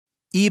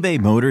eBay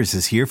Motors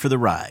is here for the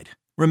ride.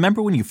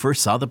 Remember when you first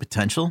saw the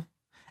potential?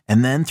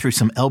 And then through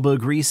some elbow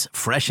grease,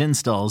 fresh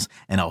installs,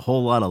 and a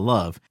whole lot of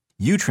love,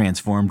 you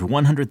transformed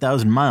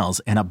 100,000 miles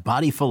and a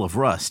body full of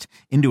rust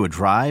into a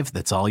drive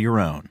that's all your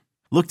own.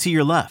 Look to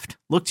your left.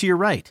 Look to your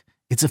right.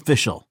 It's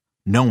official.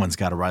 No one's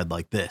got a ride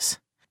like this.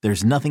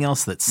 There's nothing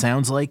else that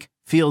sounds like,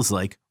 feels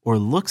like, or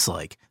looks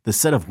like the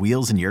set of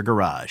wheels in your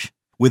garage.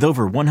 With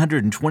over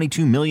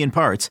 122 million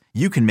parts,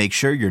 you can make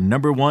sure your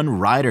number one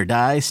ride or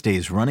die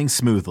stays running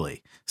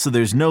smoothly. So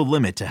there's no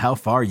limit to how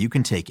far you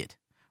can take it.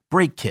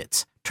 Brake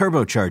kits,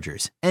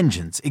 turbochargers,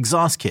 engines,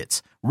 exhaust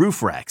kits,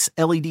 roof racks,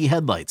 LED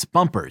headlights,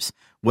 bumpers,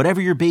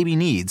 whatever your baby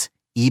needs,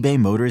 eBay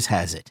Motors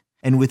has it.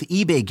 And with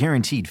eBay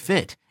Guaranteed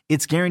Fit,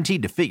 it's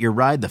guaranteed to fit your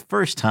ride the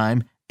first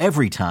time,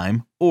 every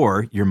time,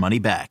 or your money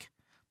back.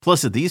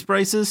 Plus at these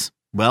prices,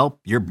 well,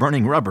 you're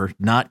burning rubber,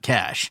 not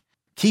cash.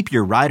 Keep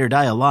your ride or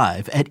die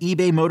alive at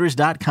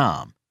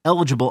ebaymotors.com.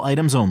 Eligible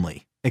items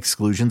only.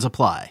 Exclusions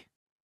apply.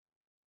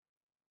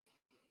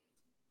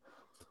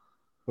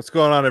 What's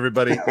going on,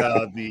 everybody?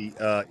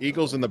 The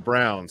Eagles and the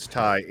Browns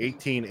tie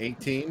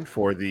 18-18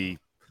 for the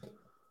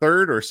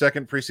third or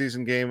second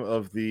preseason game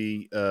of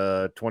the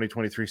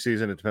 2023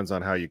 season. It depends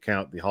on how you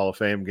count the Hall of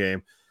Fame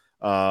game.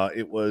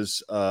 It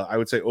was, I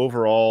would say,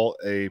 overall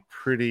a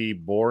pretty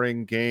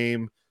boring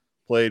game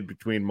played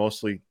between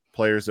mostly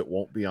players that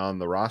won't be on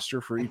the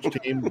roster for each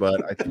team, but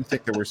I do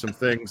think there were some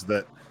things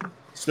that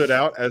stood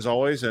out as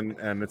always,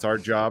 and it's our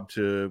job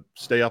to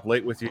stay up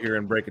late with you here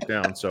and break it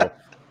down. So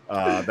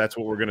that's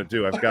what we're going to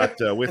do. I've got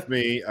with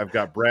me, I've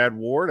got Brad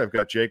Ward, I've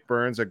got Jake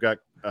Burns, I've got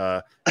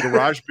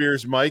Garage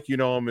Beers Mike. You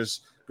know him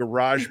as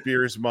Garage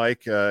Beers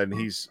Mike, and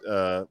he's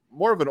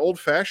more of an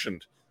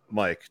old-fashioned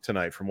Mike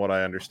tonight, from what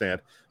I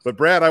understand. But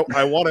Brad,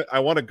 I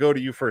want to go to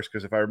you first,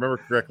 because if I remember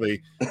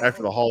correctly,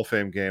 after the Hall of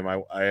Fame game,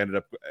 I ended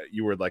up,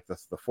 you were like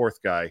the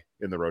fourth guy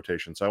in the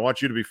rotation. So I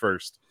want you to be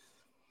first.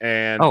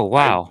 And oh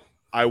wow,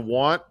 I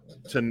want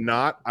to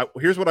not.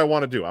 Here's what I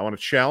want to do. I want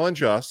to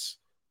challenge us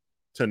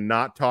to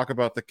not talk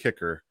about the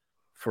kicker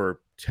for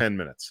 10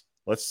 minutes.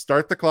 Let's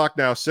start the clock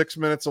now. 6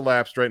 minutes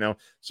elapsed right now.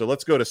 So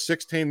let's go to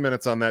 16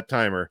 minutes on that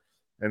timer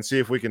and see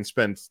if we can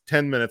spend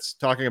 10 minutes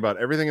talking about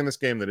everything in this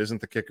game that isn't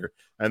the kicker.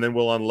 And then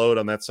we'll unload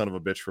on that son of a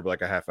bitch for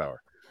like a half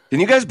hour. Can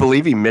you guys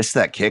believe he missed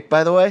that kick,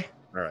 by the way?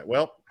 All right.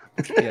 Well,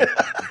 yeah.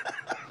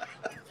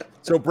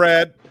 So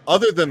Brad,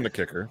 other than the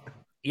kicker,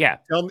 yeah,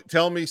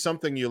 tell me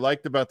something you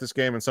liked about this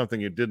game and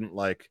something you didn't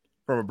like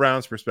from a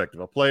Browns perspective,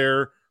 a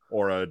player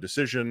or a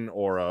decision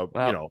or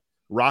a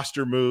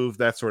roster move,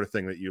 that sort of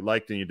thing that you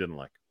liked and you didn't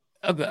like.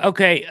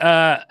 Okay.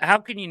 How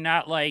can you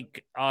not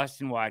like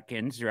Austin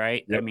Watkins,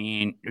 right? Yep. I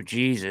mean,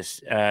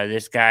 Jesus,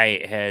 this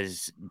guy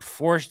has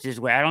forced his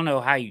way. I don't know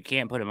how you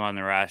can't put him on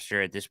the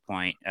roster at this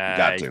point.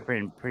 It's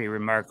pretty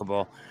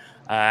remarkable.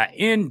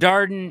 In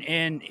Darden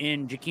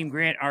and Jakeem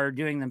Grant are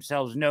doing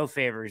themselves no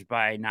favors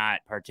by not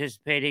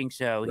participating.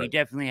 So He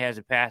definitely has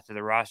a path to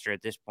the roster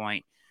at this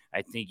point.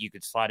 I think you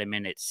could slot him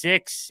in at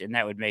 6, and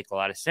that would make a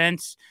lot of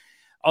sense.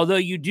 Although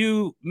you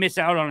do miss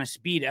out on a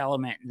speed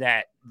element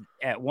that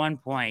at one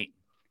point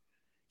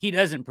he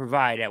doesn't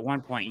provide. At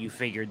one point you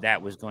figured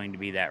that was going to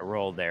be that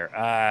role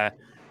there.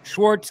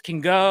 Schwartz can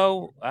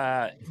go.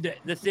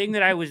 The thing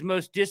that I was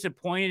most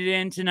disappointed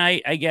in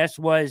tonight, I guess,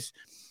 was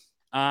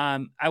I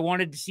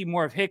wanted to see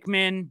more of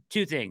Hickman.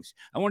 2 things.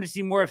 I wanted to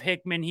see more of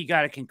Hickman. He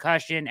got a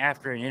concussion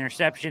after an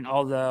interception,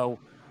 although,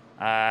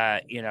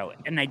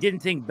 and I didn't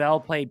think Bell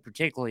played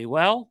particularly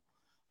well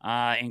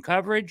in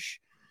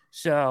coverage.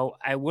 So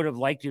I would have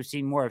liked to have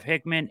seen more of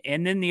Hickman.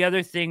 And then the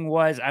other thing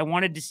was I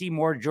wanted to see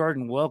more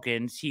Jordan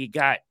Wilkins. He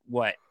got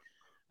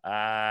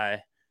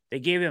they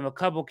gave him a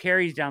couple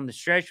carries down the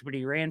stretch, but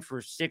he ran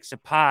for 6 a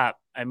pop.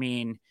 I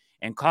mean,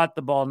 and caught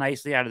the ball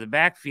nicely out of the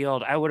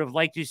backfield. I would have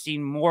liked to have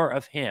seen more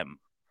of him.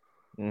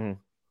 Mm-hmm.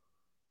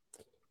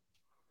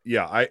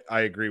 Yeah,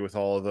 I agree with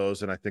all of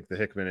those. And I think the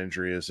Hickman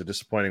injury is a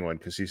disappointing one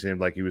because he seemed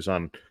like he was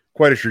on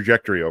quite a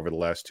trajectory over the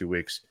last 2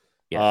 weeks.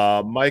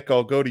 Yes. Mike,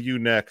 I'll go to you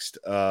next.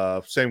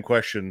 Same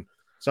question.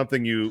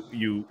 Something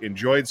you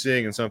enjoyed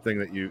seeing and something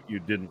that you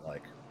didn't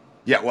like.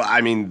 Yeah, well,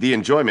 I mean, the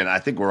enjoyment, I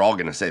think we're all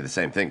going to say the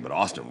same thing, but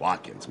Austin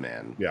Watkins,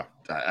 man. Yeah.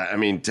 I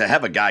mean, to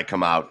have a guy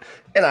come out,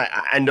 and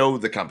I know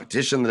the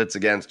competition that it's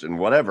against and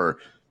whatever,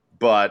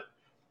 but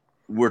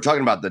we're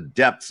talking about the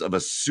depths of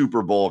a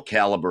Super Bowl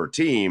caliber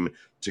team,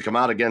 to come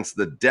out against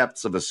the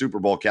depths of a Super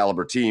Bowl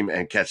caliber team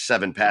and catch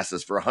 7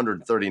 passes for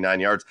 139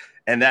 yards.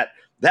 And that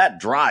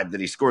drive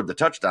that he scored the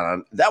touchdown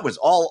on, that was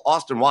all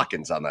Austin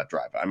Watkins on that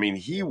drive. I mean,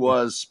 he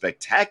was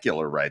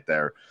spectacular right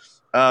there.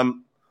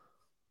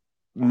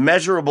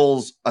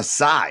 Measurables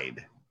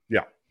aside,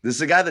 yeah, this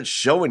is a guy that's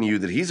showing you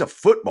that he's a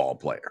football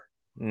player.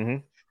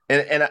 Mm-hmm.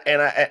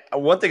 And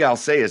one thing I'll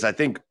say is I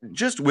think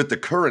just with the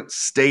current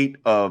state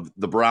of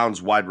the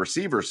Browns wide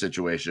receiver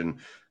situation,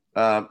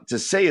 to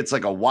say it's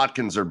like a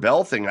Watkins or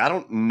Bell thing, I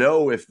don't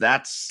know if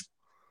that's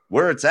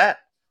where it's at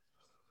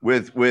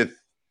with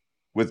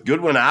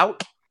Goodwin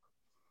out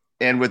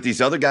and with these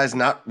other guys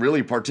not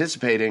really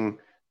participating.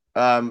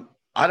 I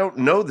don't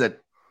know that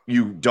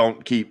you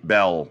don't keep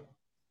Bell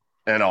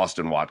and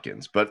Austin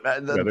Watkins. But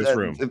there's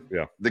room.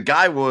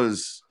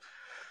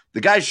 The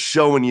guy's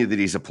showing you that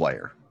he's a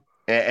player.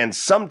 And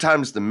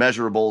sometimes the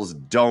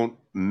measurables don't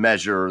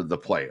measure the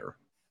player.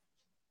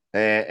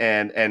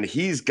 And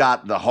he's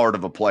got the heart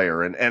of a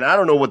player. And I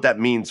don't know what that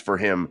means for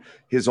him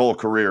his whole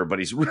career, but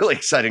he's really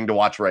exciting to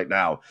watch right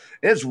now.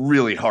 And it's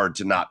really hard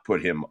to not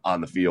put him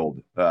on the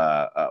field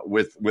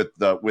with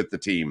the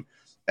team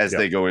as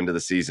they go into the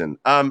season.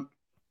 I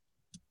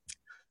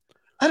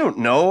don't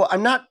know.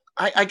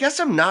 I guess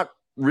I'm not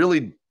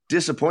really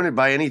disappointed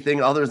by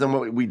anything other than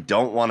what we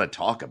don't want to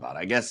talk about.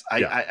 I guess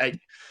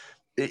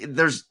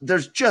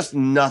there's just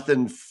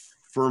nothing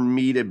for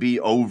me to be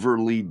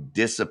overly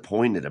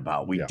disappointed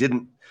about. We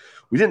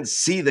didn't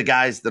see the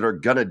guys that are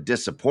gonna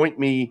disappoint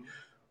me.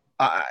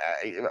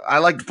 I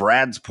like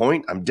Brad's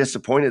point. I'm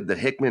disappointed that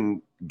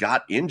Hickman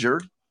got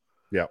injured.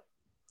 Yeah.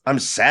 I'm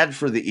sad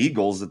for the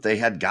Eagles that they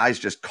had guys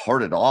just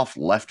carted off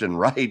left and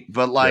right,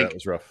 but it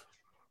was rough.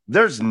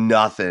 There's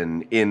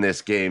nothing in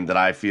this game that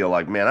I feel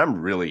like, man,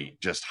 I'm really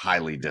just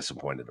highly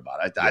disappointed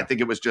about. I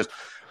think it was just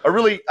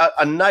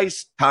a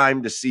nice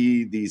time to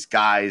see these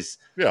guys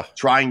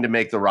trying to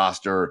make the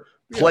roster,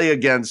 play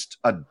against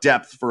a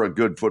depth for a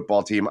good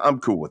football team. I'm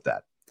cool with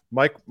that.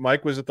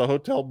 Mike was at the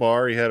hotel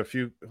bar. He had a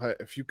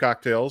few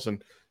cocktails,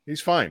 and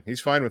he's fine. He's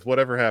fine with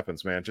whatever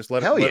happens, man. Just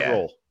let it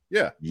roll.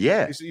 Yeah.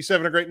 Yeah. He's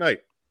having a great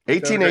night.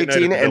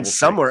 18-18 and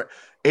somewhere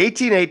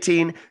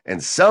 18-18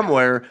 and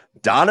somewhere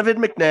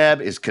Donovan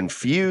McNabb is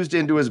confused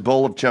into his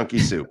bowl of chunky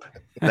soup.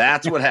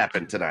 That's what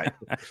happened tonight.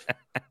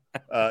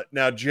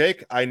 Now,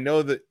 Jake, I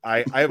know that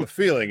I have a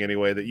feeling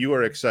anyway that you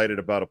are excited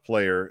about a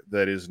player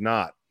that is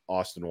not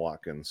Austin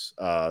Watkins.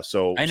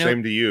 So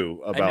same to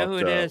you about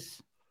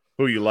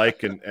who you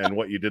like and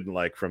what you didn't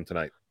like from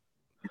tonight.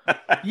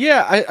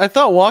 Yeah, I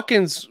thought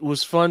Watkins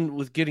was fun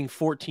with getting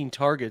 14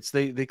 targets.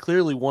 They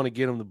clearly want to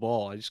get him the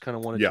ball. I just kind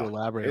of wanted to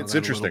elaborate on that. It's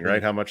interesting,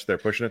 right? How much they're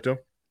pushing it to him.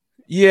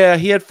 Yeah,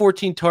 he had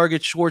 14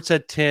 targets. Schwartz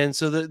had 10.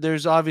 So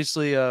there's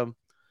obviously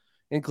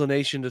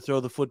inclination to throw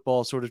the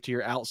football sort of to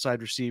your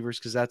outside receivers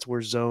because that's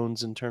where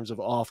zones in terms of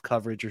off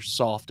coverage are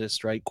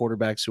softest, right?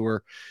 Quarterbacks who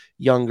are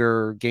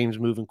younger, games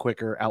moving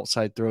quicker,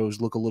 outside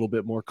throws look a little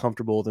bit more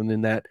comfortable than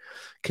in that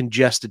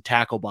congested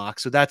tackle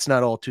box. So that's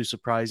not all too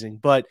surprising.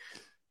 But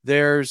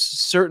there's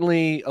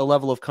certainly a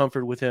level of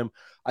comfort with him.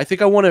 I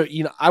think I want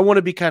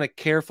to be kind of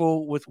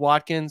careful with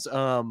Watkins.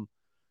 I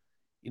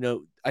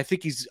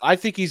think he's a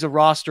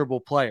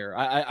rosterable player.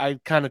 I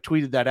kind of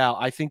tweeted that out.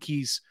 I think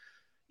he's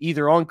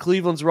either on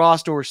Cleveland's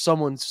roster or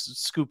someone's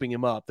scooping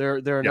him up. There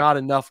are not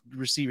enough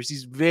receivers.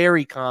 He's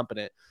very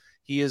competent.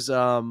 He is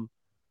the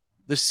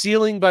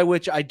ceiling by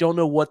which I don't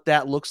know what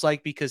that looks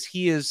like because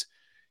he is,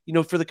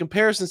 for the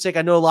comparison's sake,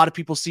 I know a lot of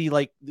people see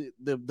like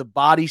the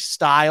body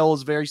style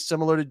is very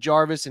similar to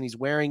Jarvis and he's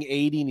wearing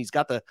 80 and he's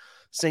got the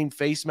same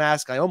face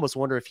mask. I almost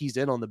wonder if he's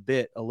in on the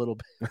bit a little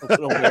bit,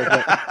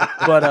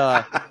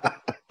 but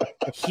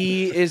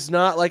he is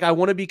not like, I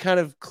want to be kind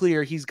of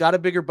clear. He's got a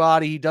bigger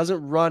body. He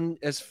doesn't run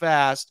as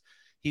fast.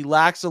 He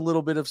lacks a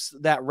little bit of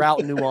that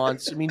route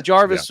nuance. I mean,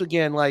 Jarvis,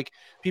 again, like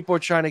people are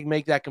trying to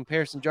make that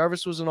comparison.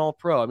 Jarvis was an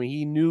all-pro. I mean,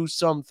 he knew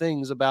some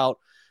things about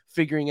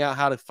figuring out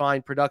how to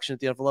find production at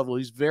the NFL level.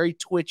 He's very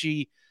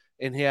twitchy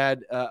and he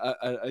had,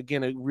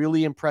 again, a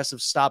really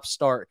impressive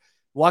stop-start.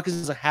 Watkins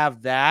doesn't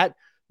have that,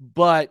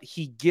 but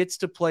he gets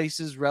to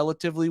places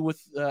relatively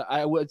with,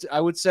 I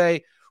would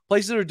say,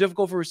 places that are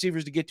difficult for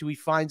receivers to get to. He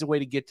finds a way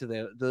to get to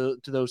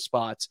to those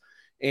spots.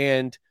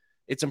 And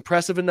it's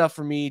impressive enough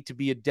for me to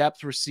be a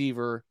depth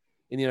receiver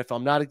in the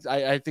NFL.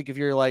 I think if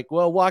you're like,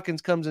 well,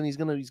 Watkins comes in, he's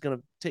going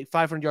to take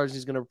 500 yards and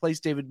he's going to replace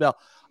David Bell.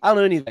 I don't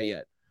know any of that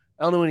yet.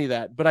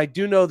 But I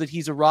do know that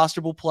he's a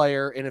rosterable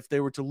player. And if they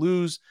were to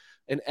lose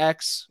an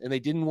X and they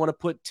didn't want to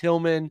put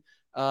Tillman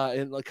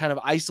and kind of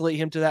isolate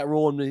him to that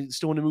role and they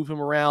still want to move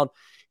him around,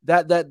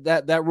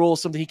 that role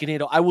is something he can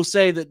handle. I will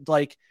say that,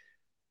 like,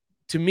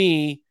 to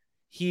me,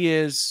 he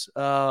is,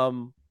 a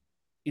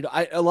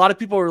lot of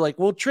people are like,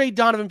 well, trade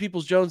Donovan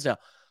Peoples-Jones now.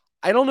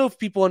 I don't know if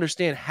people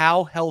understand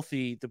how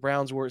healthy the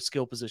Browns were at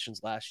skill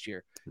positions last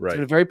year. Right. It's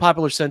been a very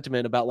popular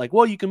sentiment about like,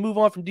 well, you can move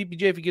on from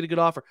DPJ if you get a good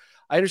offer.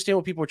 I understand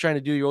what people are trying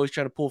to do. You're always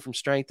trying to pull from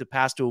strength to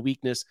pass to a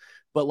weakness.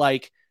 But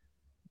like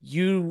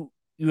you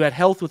had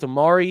health with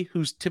Amari,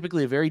 who's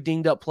typically a very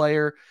dinged up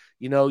player.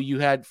 You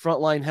had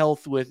frontline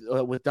health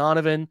with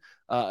Donovan,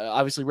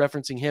 obviously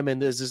referencing him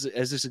as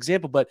this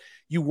example, but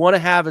you want to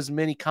have as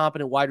many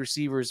competent wide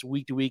receivers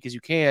week to week as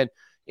you can.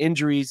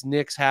 Injuries,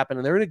 nicks happen,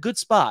 and they're in a good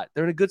spot.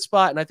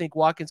 And I think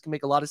Watkins can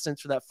make a lot of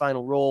sense for that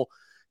final role.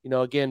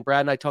 Again,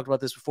 Brad and I talked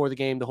about this before the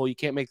game, the whole you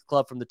can't make the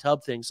club from the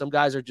tub thing. Some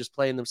guys are just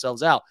playing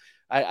themselves out.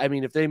 I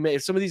mean,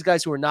 if some of these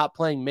guys who are not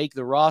playing make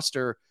the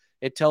roster,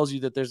 it tells you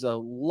that there's a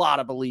lot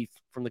of belief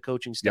from the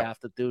coaching staff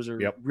that those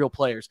are real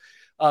players.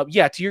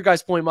 To your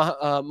guys' point,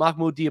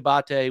 Mahmoud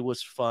Diabate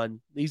was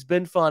fun. He's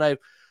been fun.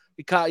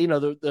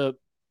 The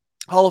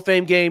Hall of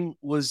Fame game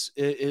was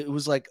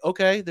like,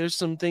 okay, there's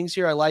some things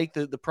here. I like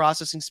the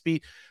processing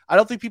speed. I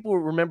don't think people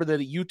remember that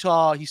at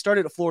Utah, he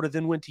started at Florida,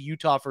 then went to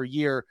Utah for a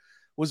year,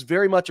 was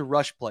very much a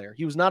rush player.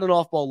 He was not an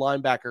off-ball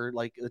linebacker,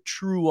 like a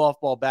true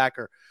off-ball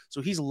backer.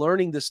 So he's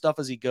learning this stuff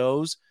as he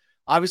goes.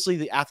 Obviously,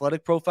 the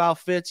athletic profile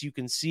fits. You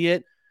can see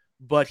it.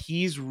 But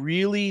he's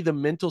really, the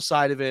mental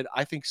side of it,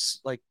 I think,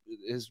 like,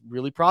 is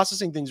really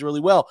processing things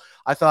really well.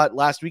 I thought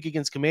last week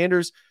against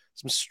Commanders,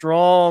 some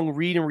strong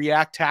read and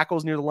react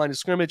tackles near the line of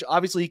scrimmage.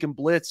 Obviously, he can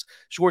blitz.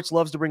 Schwartz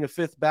loves to bring a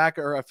fifth back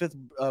or a fifth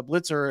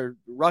blitzer or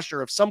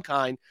rusher of some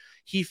kind.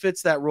 He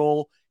fits that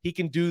role. He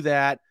can do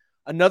that.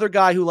 Another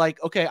guy who,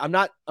 like, okay, I'm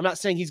not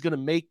saying he's going to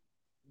make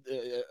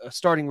a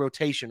starting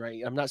rotation,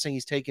 right? I'm not saying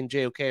he's taking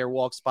JOK or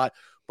Walk's spot,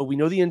 but we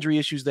know the injury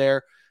issues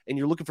there, and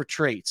you're looking for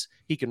traits.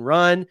 He can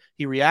run.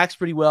 He reacts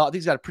pretty well. I think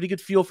he's got a pretty good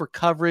feel for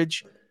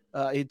coverage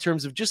in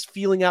terms of just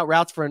feeling out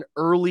routes for an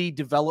early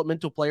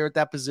developmental player at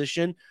that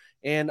position.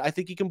 And I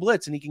think he can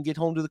blitz, and he can get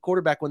home to the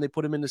quarterback when they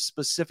put him into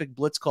specific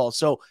blitz calls.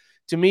 So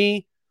to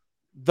me,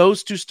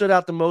 those two stood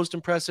out the most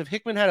impressive.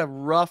 Hickman had a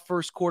rough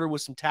first quarter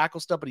with some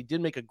tackle stuff, but he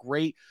did make a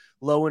great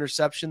low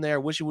interception there. I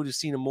wish we would have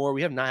seen him more.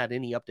 We have not had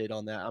any update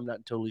on that. I'm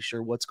not totally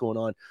sure what's going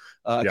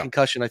on.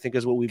 Concussion, I think,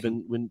 is what we've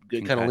been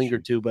kind of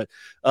lingered to. But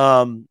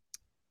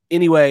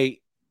anyway,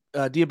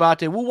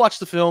 Diabate, we'll watch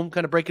the film,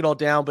 kind of break it all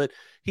down, but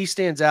he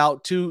stands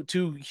out. Two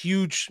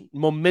huge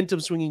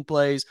momentum swinging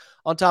plays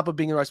on top of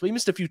being in the right spot. He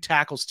missed a few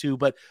tackles too,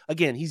 but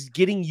again, he's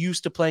getting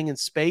used to playing in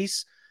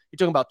space. You're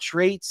talking about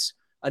traits.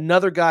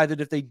 Another guy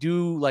that if they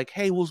do, like,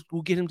 hey, we'll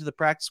get him to the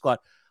practice squad.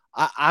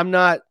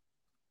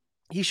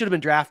 He should have been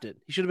drafted.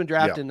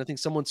 And I think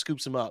someone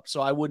scoops him up.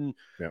 So I wouldn't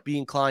be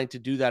inclined to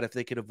do that if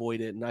they could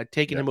avoid it. And I'd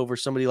taken him over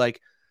somebody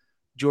like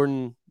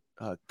Jordan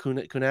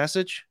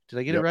Kunasic. Did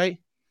I get it right?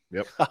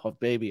 Yep. Oh,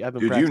 baby. I've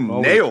been Dude, you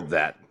nailed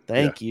that.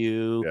 Thank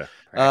you.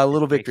 Yeah.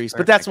 Little victories.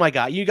 But that's my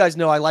guy. You guys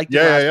know I liked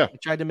him last week. I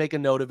tried to make a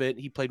note of it.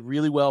 He played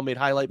really well, made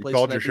highlight plays.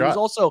 Called your shot. He was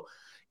also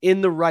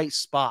in the right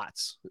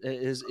spots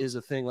is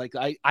a thing. Like,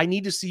 I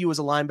need to see you as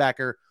a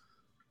linebacker.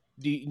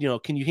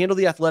 Can you handle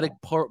the athletic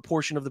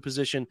portion of the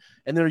position?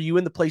 And then are you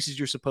in the places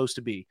you're supposed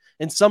to be?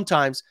 And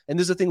sometimes, and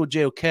this is the thing with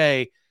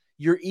JOK,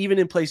 you're even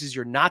in places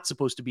you're not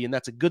supposed to be. And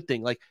that's a good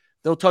thing. Like,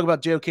 they'll talk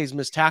about JOK's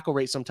missed tackle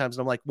rate sometimes.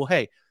 And I'm like, well,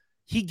 hey,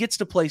 he gets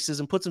to places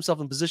and puts himself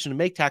in position to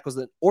make tackles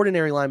that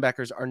ordinary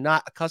linebackers are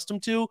not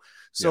accustomed to.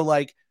 So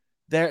like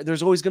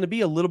there's always going to be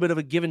a little bit of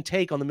a give and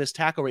take on the missed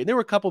tackle rate. And there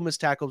were a couple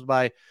missed tackles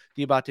by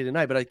Diabate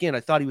tonight, but again,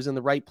 I thought he was in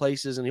the right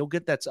places and he'll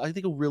get that. I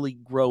think he'll really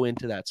grow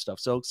into that stuff.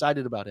 So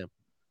excited about him.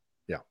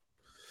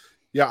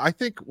 Yeah. I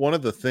think one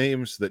of the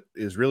themes that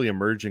is really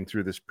emerging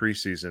through this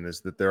preseason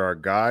is that there are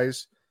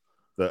guys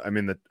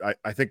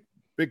I think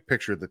big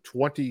picture, the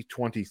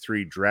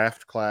 2023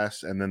 draft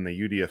class and then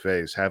the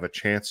UDFAs have a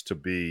chance to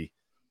be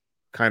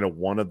kind of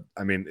one of,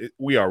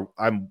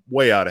 I'm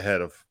way out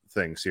ahead of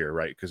things here,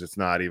 right? Because it's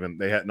not even,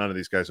 none of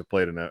these guys have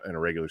played in a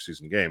regular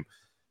season game.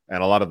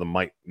 And a lot of them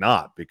might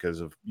not because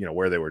of,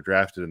 where they were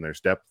drafted and there's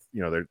depth,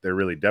 they're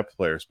really depth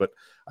players. But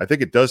I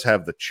think it does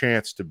have the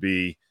chance to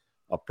be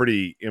a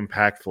pretty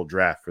impactful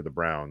draft for the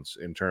Browns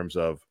in terms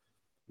of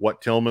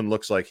what Tillman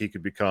looks like he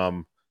could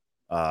become,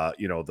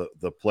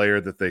 the player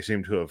that they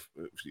seem to have,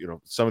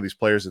 some of these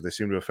players that they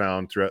seem to have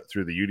found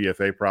through the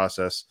UDFA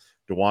process.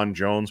 DeJuan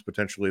Jones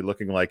potentially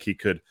looking like he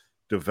could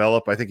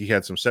develop. I think he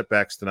had some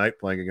setbacks tonight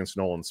playing against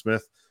Nolan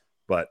Smith,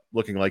 but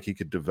looking like he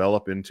could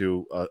develop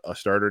into a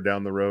starter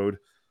down the road.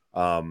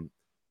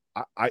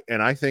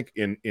 I think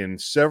in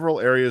several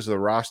areas of the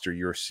roster,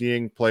 you're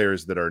seeing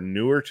players that are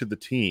newer to the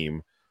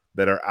team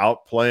that are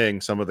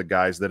outplaying some of the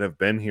guys that have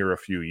been here a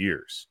few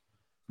years,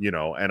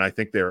 and I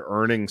think they're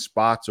earning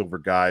spots over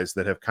guys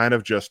that have kind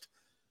of just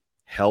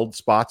held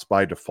spots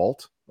by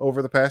default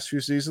over the past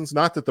few seasons.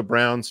 Not that the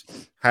Browns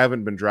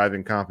haven't been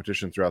driving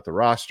competition throughout the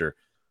roster,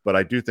 but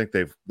I do think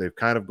they've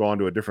kind of gone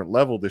to a different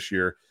level this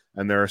year.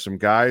 And there are some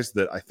guys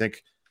that I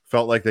think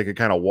felt like they could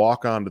kind of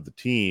walk onto the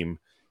team,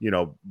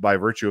 by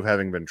virtue of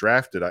having been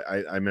drafted.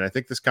 I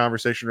think this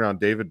conversation around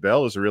David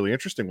Bell is a really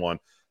interesting one.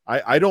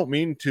 I don't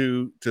mean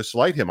to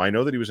slight him. I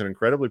know that he was an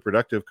incredibly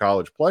productive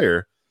college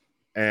player,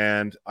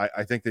 and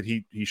I think that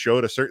he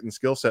showed a certain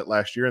skill set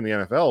last year in the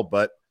NFL,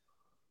 but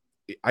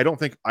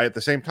at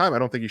the same time, I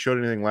don't think he showed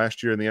anything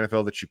last year in the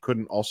NFL that you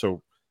couldn't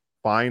also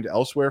find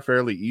elsewhere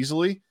fairly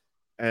easily.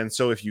 And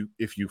so if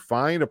you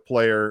find a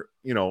player,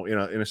 in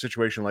a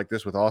situation like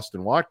this with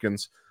Austin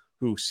Watkins,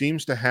 who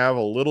seems to have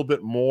a little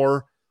bit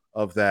more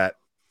of that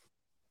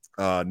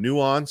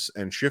nuance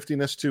and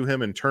shiftiness to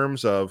him in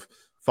terms of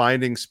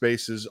finding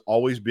spaces,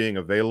 always being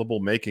available,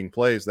 making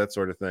plays, that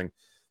sort of thing.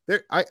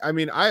 I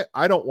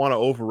don't want to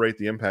overrate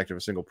the impact of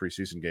a single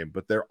preseason game,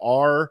 but there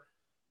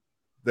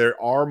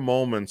are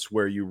moments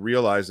where you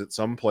realize that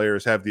some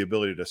players have the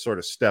ability to sort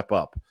of step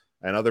up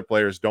and other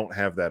players don't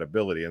have that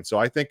ability. And so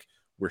I think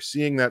we're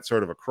seeing that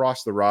sort of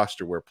across the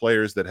roster where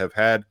players that have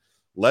had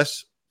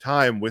less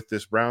time with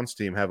this Browns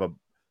team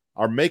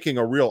are making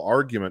a real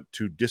argument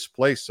to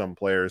displace some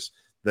players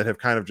that have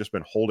kind of just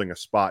been holding a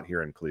spot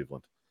here in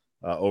Cleveland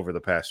over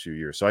the past few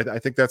years. So I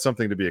think that's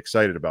something to be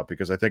excited about,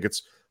 because I think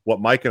it's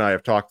what Mike and I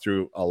have talked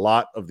through a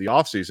lot of the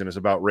offseason is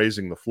about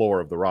raising the floor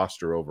of the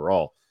roster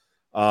overall.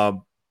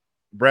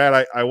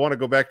 Brad, I want to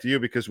go back to you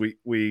because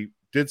we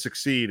did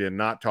succeed in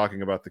not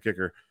talking about the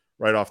kicker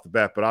right off the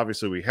bat, but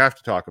obviously we have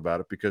to talk about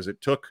it because it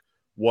took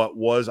what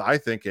was, I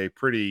think, a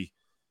pretty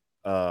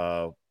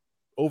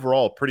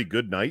overall pretty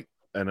good night,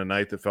 and a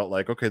night that felt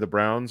like, okay, the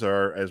Browns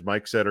are, as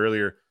Mike said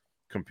earlier,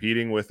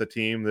 competing with a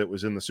team that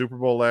was in the Super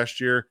Bowl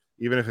last year.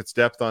 Even if it's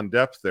depth on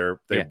depth,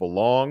 they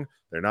belong.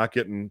 They're not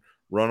getting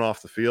run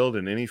off the field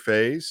in any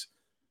phase.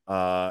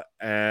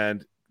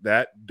 And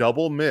that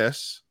double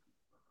miss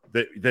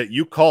that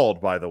you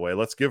called, by the way,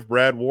 let's give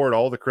Brad Ward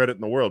all the credit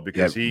in the world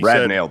because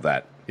Brad nailed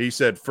that. He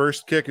said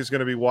first kick is going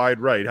to be wide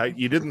right.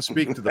 You didn't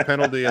speak to the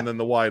penalty and then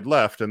the wide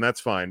left, and that's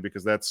fine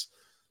because that's,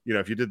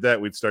 if you did that,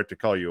 we'd start to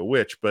call you a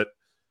witch. But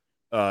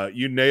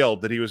you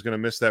nailed that he was going to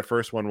miss that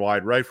first one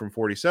wide right from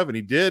 47.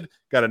 He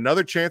got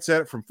another chance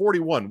at it from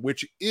 41,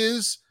 which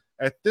is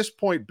at this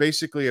point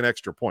basically an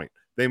extra point.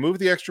 They moved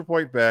the extra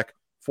point back.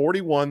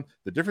 41.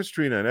 The difference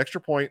between an extra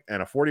point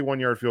and a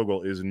 41-yard field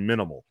goal is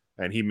minimal,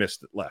 and he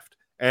missed it left.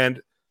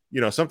 And,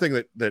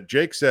 something that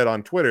Jake said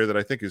on Twitter that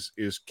I think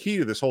is key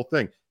to this whole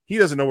thing, he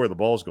doesn't know where the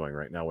ball's going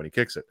right now when he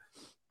kicks it.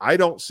 I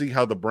don't see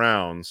how the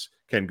Browns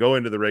can go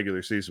into the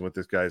regular season with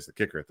this guy as the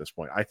kicker at this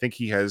point. I think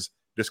he has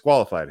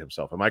disqualified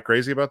himself. Am I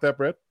crazy about that,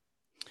 Brett?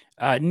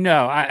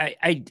 No,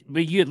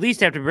 but you at least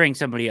have to bring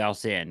somebody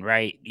else in,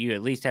 right? You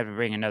at least have to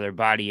bring another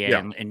body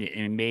in,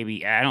 and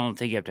maybe, I don't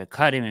think you have to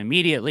cut him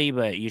immediately,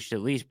 but you should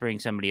at least bring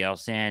somebody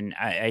else in.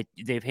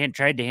 They've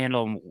tried to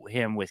handle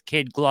him with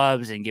kid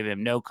gloves and give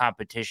him no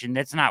competition.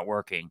 That's not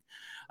working.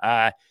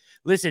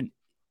 Listen,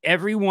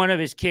 every one of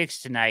his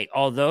kicks tonight,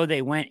 although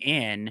they went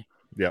in,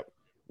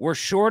 were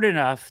short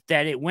enough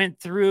that it went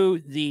through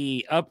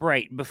the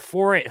upright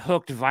before it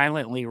hooked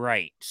violently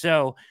right.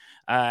 So,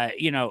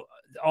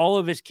 all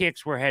of his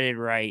kicks were headed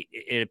right,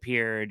 it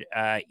appeared.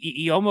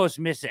 He almost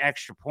missed the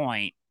extra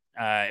point.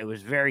 It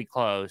was very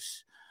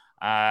close,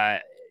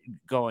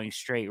 going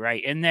straight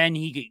right. And then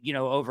he,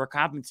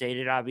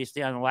 overcompensated,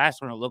 obviously, on the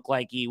last one. It looked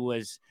like he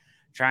was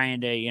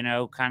trying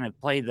to, kind of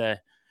play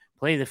the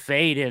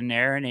fade in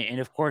there. And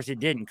of course, it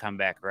didn't come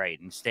back right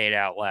and stayed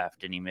out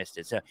left, and he missed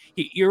it. So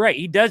you're right.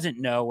 He doesn't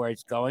know where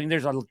it's going.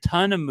 There's a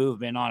ton of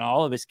movement on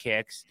all of his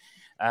kicks.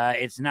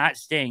 It's not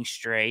staying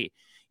straight.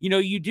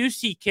 You do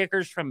see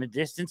kickers from a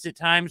distance at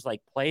times,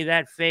 like play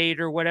that fade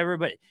or whatever,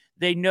 but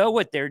they know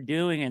what they're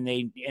doing, and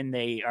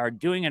they are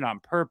doing it on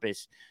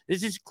purpose.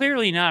 This is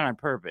clearly not on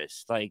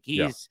purpose. Like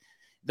the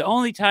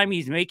only time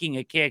he's making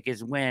a kick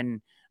is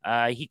when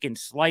he can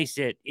slice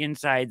it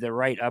inside the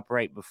right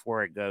upright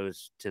before it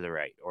goes to the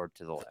right or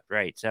to the left,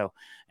 right? So,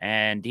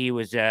 and he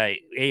was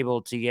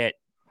able to get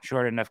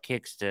short enough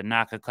kicks to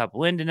knock a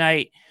couple in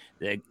tonight.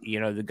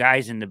 The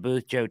guys in the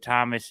booth, Joe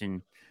Thomas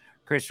and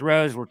Chris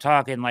Rose, were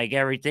talking like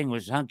everything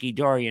was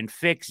hunky-dory and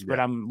fixed, but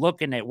I'm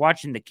looking at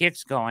watching the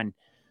kicks going,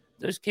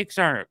 those kicks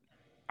are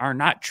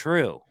not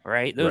true,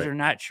 right? Those are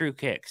not true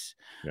kicks.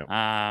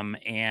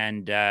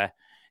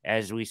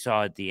 As we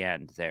saw at the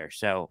end there.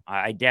 So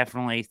I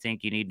definitely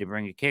think you need to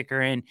bring a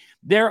kicker in.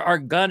 There are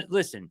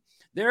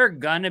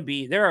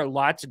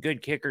lots of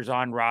good kickers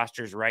on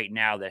rosters right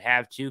now that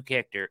have two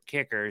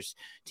kickers,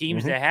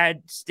 teams that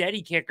had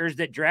steady kickers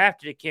that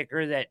drafted a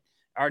kicker that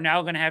are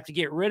now going to have to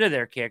get rid of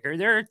their kicker.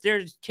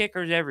 There's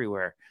kickers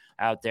everywhere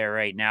out there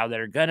right now that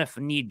are going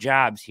to need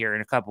jobs here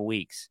in a couple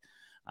weeks.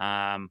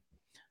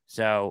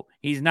 So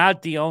he's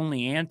not the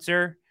only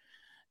answer.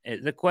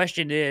 The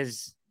question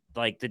is,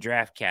 like, the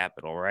draft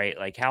capital, right?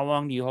 Like, how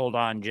long do you hold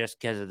on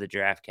just because of the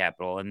draft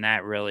capital? And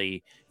that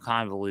really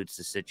convolutes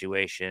the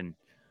situation.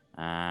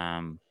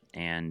 I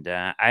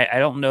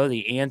don't know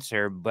the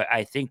answer, but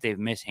I think they've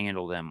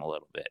mishandled him a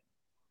little bit.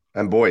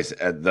 And boys,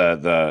 at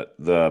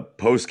the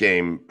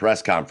post-game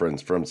press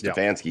conference from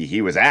Stefanski,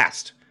 he was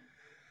asked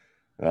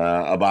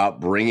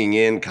about bringing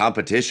in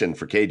competition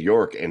for Cade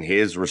York, and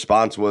his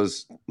response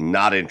was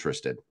not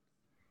interested.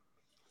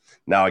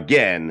 Now,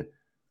 again,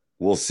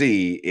 we'll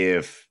see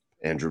if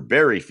Andrew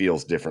Berry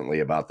feels differently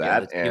about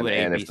that, and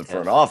if the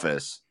front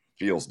office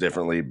feels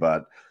differently.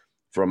 But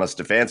from a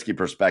Stefanski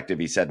perspective,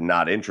 he said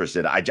not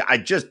interested. I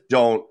just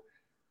don't.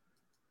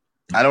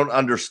 I don't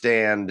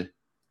understand.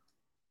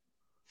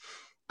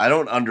 I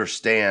don't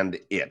understand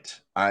it.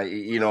 I'm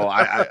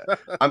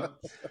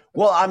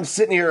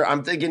sitting here.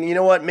 I'm thinking, you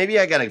know what? Maybe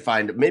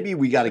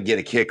we got to get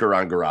a kicker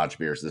on Garage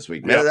Beers this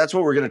week. Maybe that's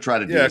what we're going to try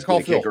to do. Is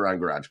get a kicker on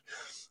Garage,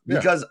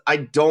 because I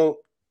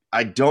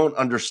don't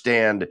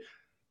understand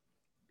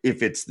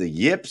if it's the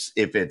yips,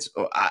 if it's,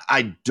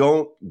 I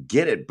don't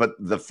get it. But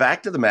the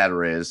fact of the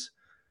matter is,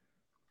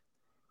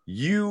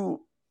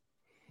 you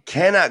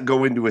cannot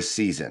go into a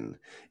season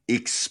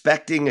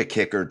expecting a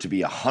kicker to be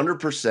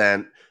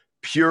 100%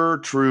 pure,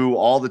 true,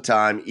 all the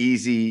time,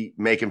 easy,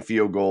 making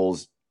field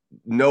goals,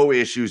 no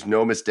issues,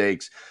 no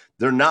mistakes.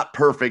 They're not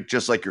perfect,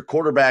 just like your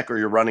quarterback or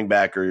your running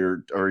back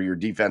or your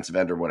defensive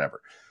end or whatever.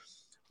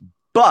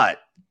 But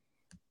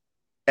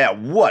at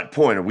what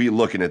point are we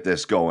looking at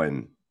this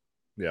going,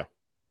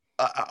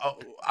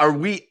 are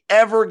we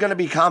ever going to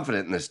be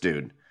confident in this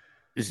dude?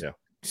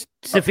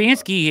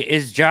 Stefanski,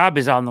 his job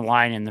is on the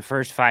line in the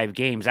first 5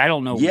 games. I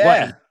don't know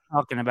what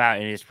talking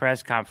about in his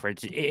press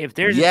conference. If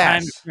there's a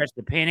time to press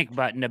the panic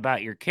button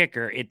about your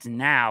kicker, it's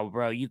now,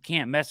 bro. You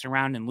can't mess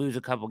around and lose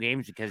a couple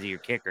games because of your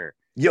kicker.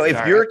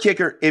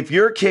 If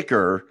your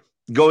kicker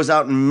goes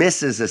out and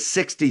misses a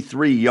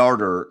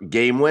 63-yarder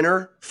game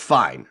winner,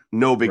 fine,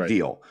 no big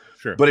deal.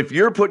 Sure. But if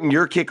you're putting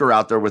your kicker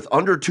out there with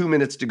under 2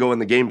 minutes to go in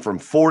the game from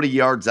 40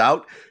 yards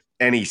out,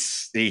 and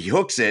he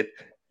hooks it,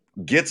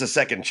 gets a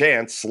second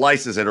chance,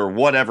 slices it, or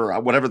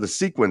whatever the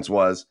sequence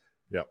was.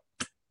 Yep.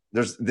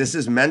 This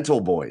is mental,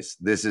 boys.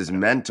 This is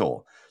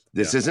mental.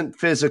 This isn't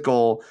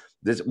physical.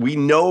 We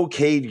know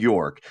Cade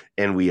York,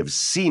 and we have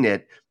seen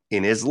it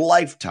in his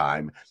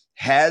lifetime,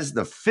 has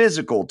the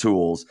physical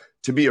tools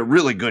to be a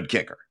really good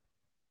kicker.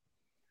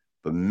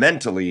 But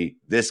mentally,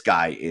 this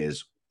guy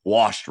is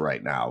washed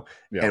right now.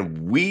 Yeah.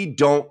 And we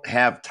don't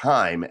have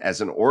time as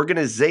an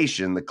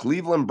organization. The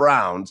Cleveland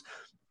Browns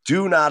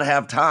do not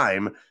have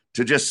time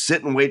to just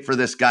sit and wait for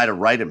this guy to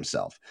right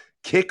himself.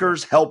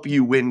 Kickers help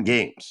you win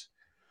games.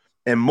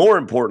 And more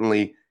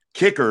importantly,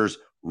 kickers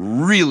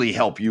really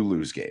help you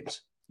lose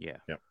games. Yeah.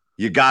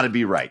 You got to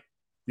be right.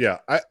 Yeah.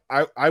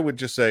 I would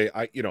just say,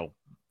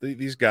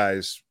 these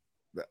guys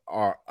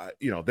are,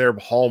 their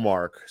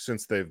hallmark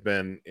since they've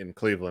been in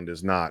Cleveland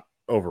is not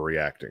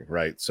overreacting,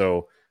 right?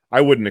 So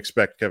I wouldn't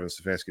expect Kevin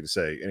Stefanski to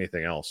say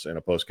anything else in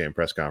a post-game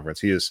press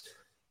conference. He has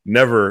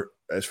never,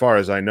 as far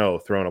as I know,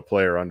 thrown a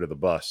player under the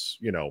bus,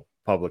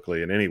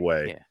 publicly in any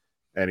way. Yeah.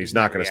 And he's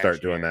not going to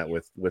start doing that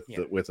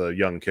with a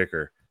young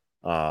kicker,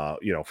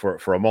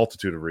 for a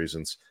multitude of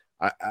reasons.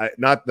 I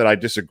not that I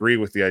disagree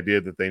with the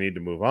idea that they need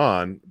to move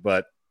on,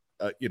 but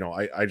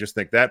I just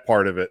think that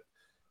part of it,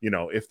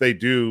 if they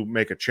do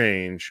make a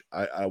change,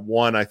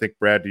 I think,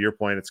 Brad, to your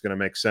point, it's going to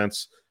make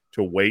sense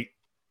to wait,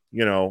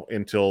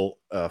 until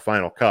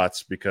final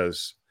cuts,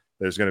 because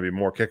there's going to be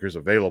more kickers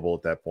available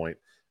at that point.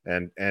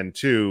 And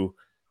two,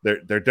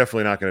 they're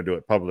definitely not going to do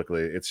it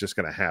publicly. It's just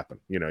going to happen.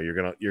 You're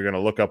going to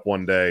look up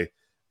one day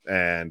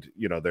and,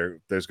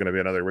 there's going to be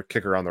another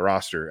kicker on the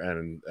roster,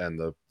 and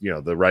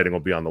the writing will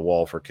be on the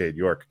wall for Cade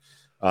York.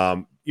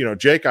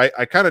 Jake,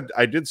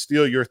 I did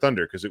steal your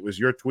thunder, because it was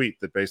your tweet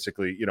that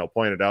basically,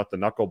 pointed out the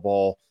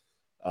knuckleball,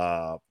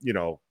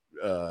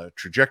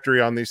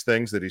 trajectory on these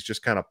things, that he's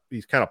kind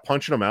of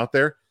punching them out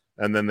there.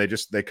 And then they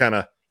kind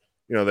of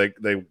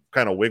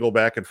wiggle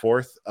back and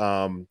forth.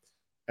 And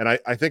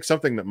I think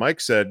something that Mike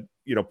said,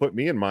 put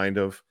me in mind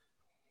of,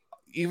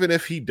 even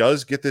if he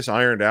does get this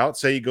ironed out,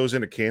 say he goes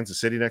into Kansas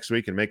City next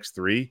week and makes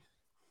 3,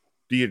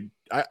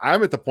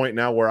 I'm at the point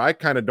now where I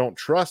kind of don't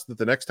trust that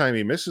the next time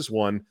he misses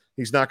one,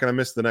 he's not going to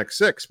miss the next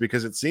 6,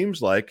 because it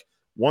seems like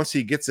once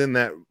he gets in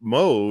that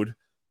mode,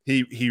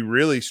 he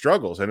really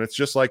struggles. And it's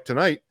just like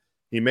tonight,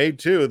 he made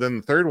 2, then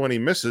the third one he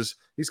misses,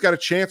 he's got a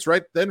chance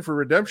right then for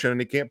redemption, and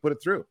he can't put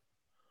it through.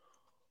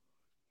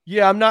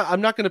 Yeah, I'm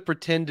not going to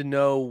pretend to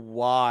know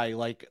why.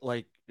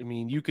 I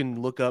mean, you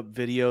can look up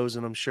videos,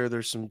 and I'm sure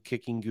there's some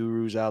kicking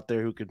gurus out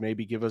there who could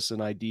maybe give us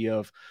an idea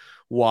of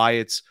why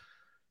it's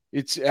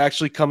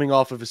actually coming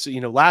off of his.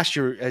 Last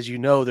year, as you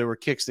know, there were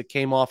kicks that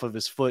came off of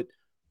his foot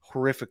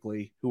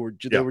horrifically,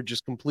 they were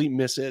just complete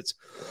mishits.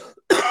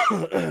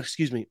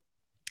 Excuse me,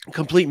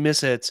 complete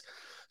mishits.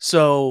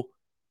 So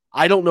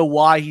I don't know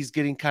why he's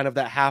getting kind of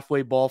that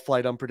halfway ball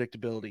flight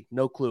unpredictability.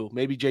 No clue.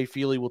 Maybe Jay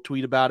Feely will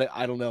tweet about it.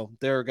 I don't know.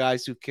 There are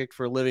guys who kicked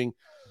for a living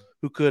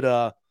who could.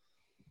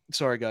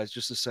 Sorry, guys,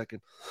 just a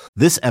second.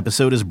 This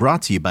episode is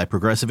brought to you by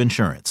Progressive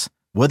Insurance.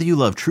 Whether you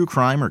love true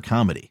crime or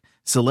comedy,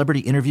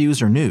 celebrity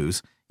interviews or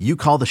news, you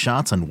call the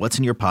shots on what's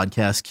in your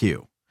podcast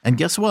queue. And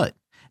guess what?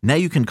 Now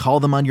you can call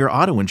them on your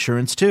auto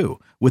insurance too,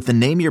 with the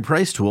Name Your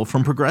Price tool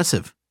from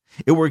Progressive.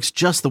 It works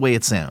just the way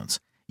it sounds.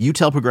 You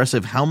tell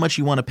Progressive how much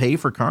you want to pay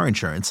for car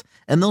insurance,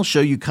 and they'll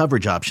show you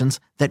coverage options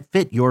that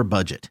fit your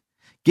budget.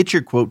 Get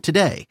your quote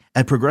today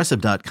at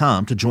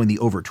Progressive.com to join the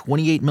over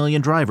 28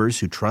 million drivers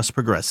who trust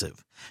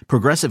Progressive.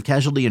 Progressive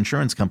Casualty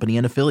Insurance Company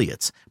and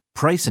Affiliates.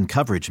 Price and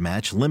coverage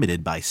match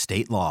limited by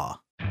state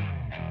law.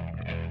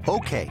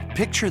 Okay,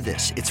 picture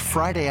this. It's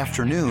Friday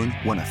afternoon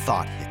when a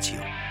thought hits you.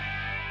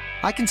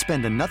 I can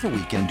spend another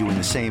weekend doing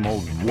the same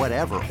old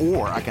whatever,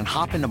 or I can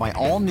hop into my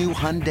all-new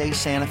Hyundai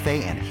Santa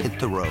Fe and hit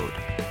the road.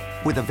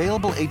 With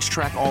available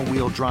H-Track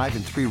all-wheel drive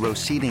and 3-row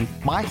seating,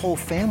 my whole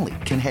family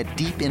can head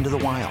deep into the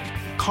wild.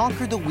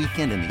 Conquer the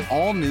weekend in the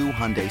all-new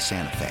Hyundai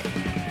Santa Fe.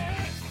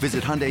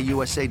 Visit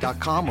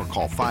HyundaiUSA.com or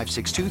call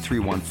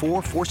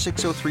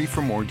 562-314-4603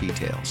 for more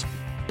details.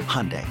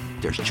 Hyundai,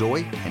 there's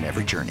joy in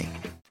every journey.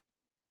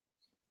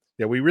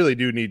 Yeah, we really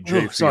do need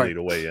Jay Feely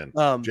to weigh in.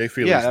 Jay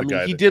Feely is the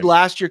guy. He did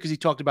last year because he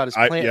talked about his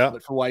plan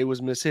for why he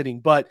was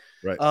mishitting. But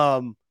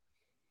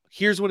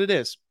here's what it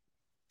is.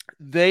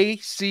 They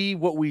see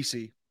what we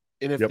see.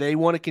 And if they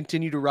want to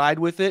continue to ride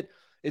with it,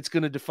 it's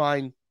going to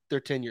define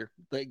their tenure.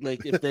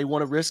 Like if they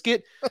want to risk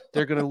it,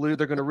 they're going to lose.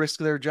 They're going to risk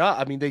their job.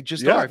 I mean, they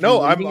just are.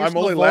 No, I'm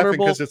only laughing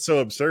because it's so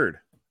absurd.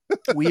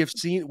 We've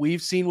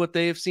seen what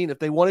they have seen. If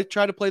they want to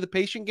try to play the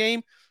patient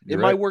game,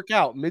 might work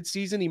out.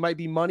 Mid-season, he might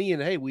be money,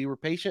 and hey, we were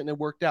patient and it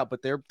worked out.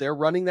 But they're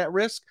running that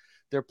risk.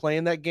 they're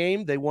playing that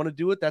game. They want to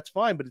do it. That's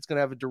fine, but it's going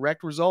to have a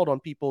direct result on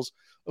people's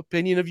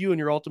opinion of you and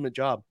your ultimate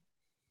job.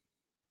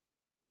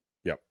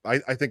 Yeah,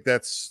 I think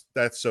that's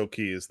so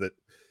key, is that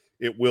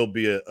it will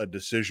be a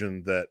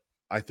decision that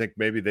I think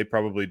maybe they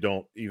probably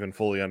don't even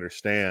fully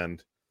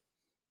understand.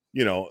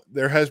 You know,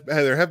 there have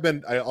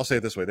been, I'll say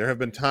it this way, there have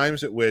been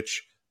times at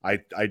which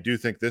I do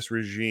think this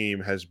regime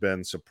has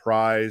been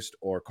surprised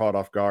or caught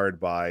off guard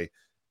by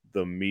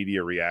the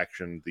media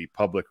reaction, the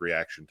public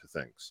reaction to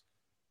things.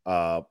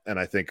 And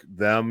I think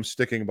them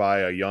sticking by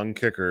a young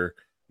kicker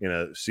in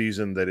a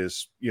season that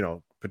is, you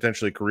know,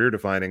 potentially career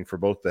defining for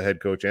both the head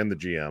coach and the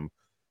GM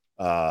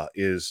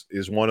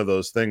is one of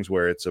those things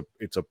where it's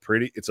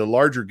a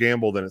larger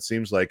gamble than it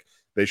seems like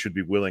they should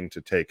be willing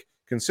to take,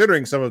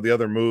 considering some of the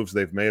other moves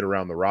they've made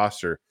around the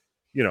roster.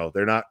 You know,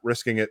 they're not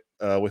risking it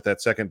with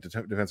that second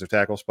defensive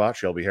tackle spot.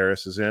 Shelby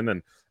Harris is in,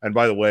 and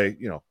by the way,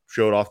 you know,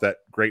 showed off that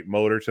great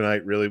motor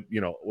tonight. Really,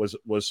 you know,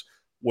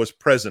 was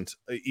present,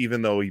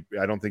 even though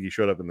I don't think he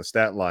showed up in the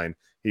stat line.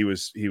 He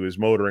was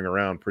motoring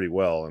around pretty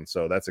well, and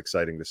so that's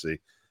exciting to see.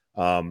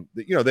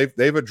 You know,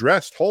 they've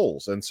addressed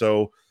holes, and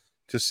so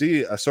to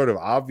see a sort of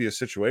obvious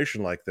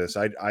situation like this,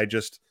 I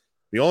just,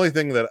 the only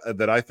thing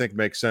that I think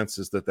makes sense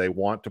is that they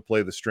want to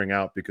play the string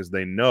out, because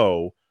they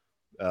know,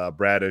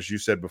 Brad, as you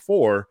said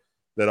before,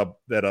 that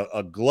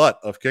a glut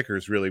of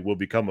kickers really will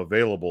become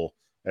available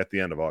at the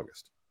end of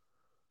August.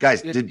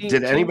 Guys,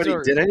 did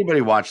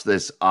anybody watch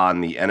this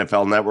on the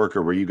NFL Network,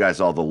 or were you guys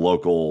all the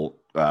local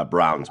Browns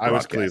broadcast? I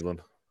was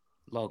Cleveland.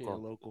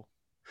 Local.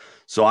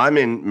 So I'm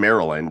in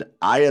Maryland.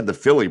 I had the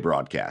Philly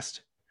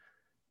broadcast,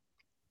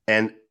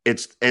 and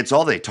it's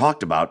all they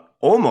talked about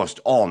almost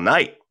all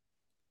night.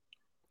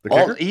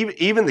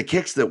 Even the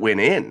kicks that went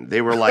in,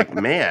 they were like,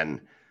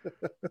 man,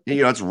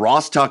 you know, it's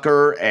Ross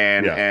Tucker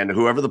and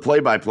whoever the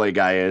play-by-play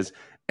guy is,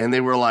 and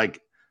they were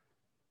like,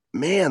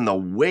 man, the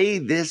way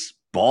this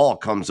ball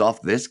comes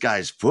off this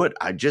guy's foot,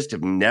 I just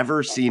have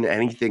never seen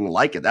anything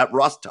like it. That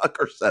Ross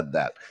Tucker said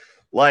that.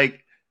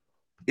 Like,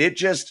 it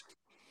just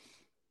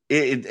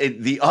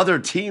the other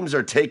teams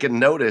are taking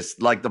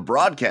notice, like the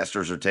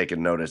broadcasters are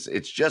taking notice.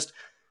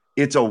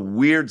 It's a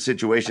weird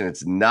situation.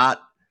 It's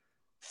not,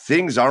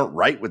 things aren't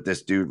right with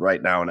this dude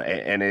right now.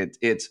 And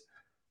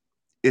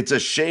it's a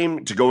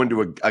shame to go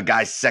into a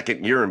guy's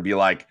second year and be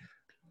like,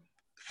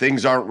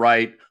 things aren't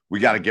right, we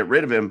got to get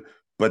rid of him.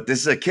 But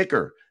this is a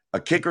kicker. A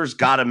kicker's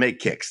got to make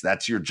kicks.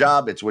 That's your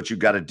job. It's what you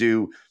got to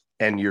do.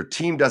 And your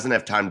team doesn't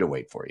have time to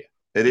wait for you.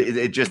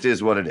 It just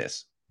is what it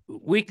is.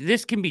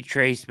 This can be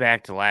traced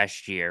back to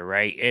last year,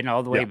 right? And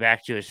all the way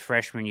back to his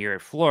freshman year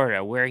at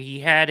Florida, where he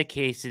had a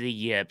case of the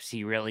yips.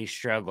 He really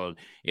struggled.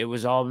 It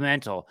was all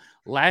mental.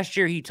 Last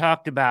year, he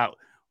talked about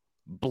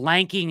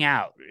blanking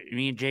out.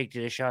 Me and Jake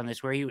did a show on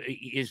this, where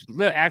his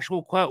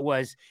actual quote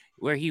was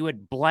where he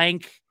would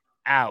blank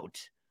out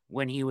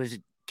when he was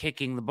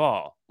kicking the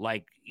ball,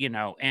 like, you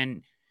know,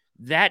 and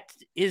that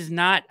is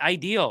not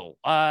ideal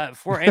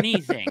for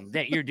anything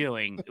that you're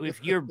doing.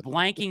 If you're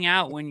blanking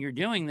out when you're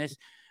doing this,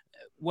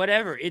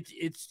 whatever,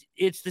 it's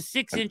the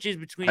 6 inches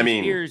between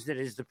his ears that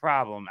is the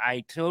problem.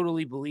 I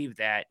totally believe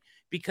that,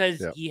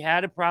 because he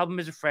had a problem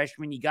as a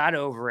freshman. He got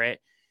over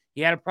it. He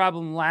had a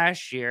problem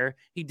last year.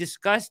 He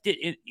discussed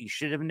it. He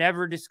should have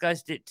never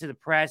discussed it to the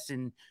press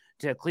and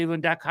to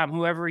Cleveland.com,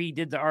 whoever he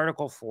did the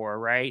article for,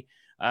 right?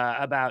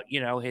 About,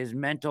 you know, his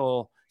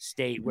mental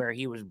state where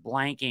he was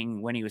blanking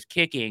when he was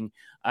kicking.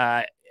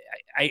 I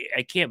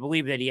can't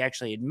believe that he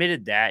actually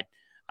admitted that.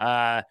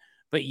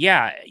 But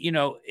yeah, you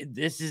know,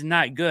 this is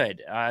not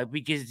good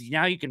because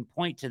now you can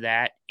point to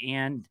that,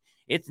 and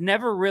it's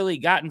never really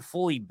gotten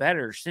fully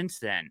better since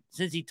then,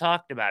 since he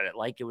talked about it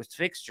like it was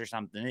fixed or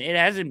something. It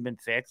hasn't been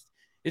fixed.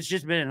 It's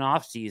just been an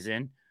off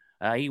season.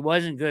 He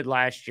wasn't good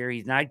last year.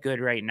 He's not good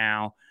right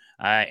now.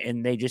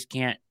 And they just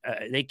can't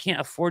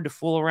afford to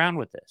fool around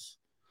with this.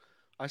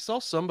 I saw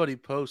somebody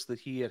post that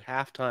he at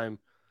halftime,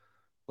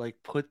 like,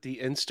 put the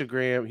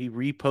Instagram, he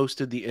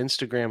reposted the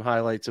Instagram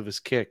highlights of his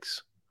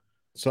kicks.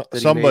 So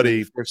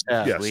somebody was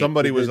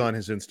did. on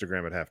his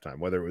Instagram at halftime,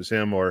 whether it was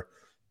him or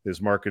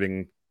his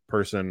marketing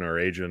person or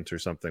agent or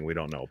something, we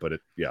don't know. But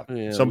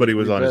somebody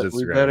was on his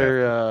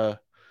Instagram.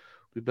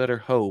 We better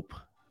hope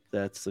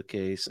that's the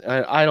case.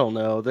 I don't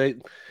know.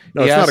 It's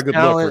not a good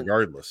look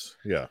regardless.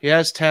 Yeah, he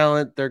has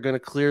talent. They're going to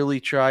clearly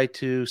try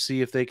to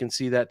see if they can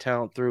see that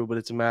talent through, but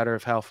it's a matter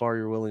of how far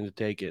you're willing to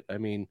take it. I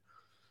mean,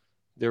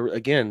 the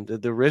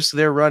risk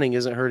they're running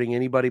isn't hurting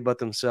anybody but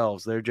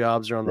themselves. Their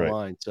jobs are on the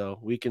line. So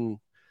we can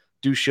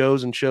do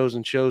shows and shows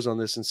and shows on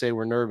this and say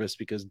we're nervous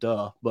because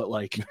duh, but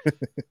like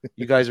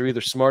you guys are either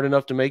smart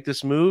enough to make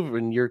this move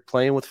and you're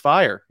playing with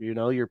fire. You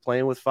know, you're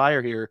playing with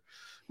fire here.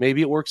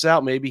 Maybe it works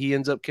out. Maybe he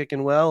ends up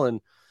kicking well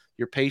and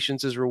your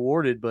patience is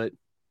rewarded, but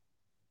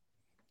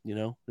you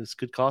know, this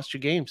could cost you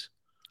games.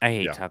 I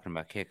hate talking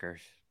about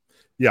kickers.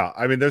 Yeah.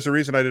 I mean, there's a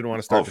reason I didn't want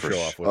to start the show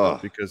off with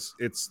it, because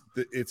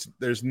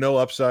there's no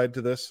upside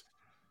to this.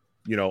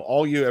 You know,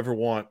 all you ever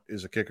want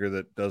is a kicker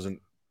that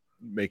doesn't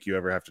make you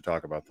ever have to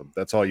talk about them.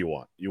 That's all you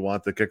want. You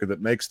want the kicker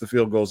that makes the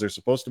field goals they're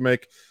supposed to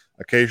make,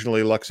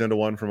 occasionally lucks into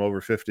one from over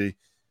 50,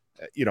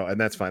 and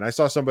that's fine. I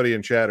saw somebody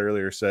in chat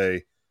earlier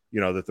say,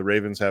 that the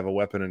Ravens have a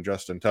weapon in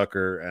Justin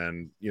Tucker,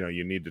 and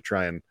you need to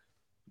try and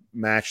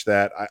match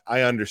that.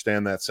 I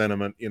understand that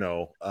sentiment.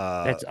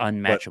 That's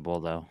unmatchable,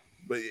 though.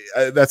 But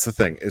that's the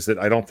thing, is that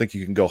I don't think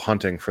you can go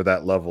hunting for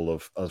that level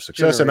of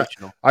success. And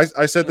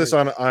I said this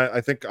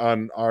I think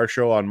on our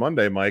show on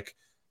Monday, Mike.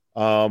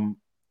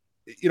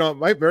 It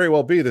might very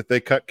well be that they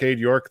cut Cade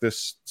York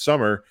this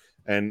summer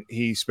and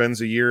he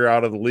spends a year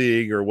out of the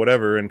league or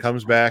whatever and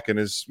comes back and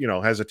is,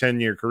 has a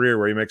 10-year career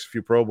where he makes a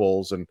few Pro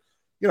Bowls, and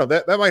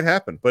that might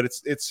happen. But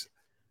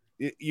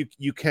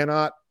you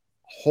cannot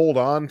hold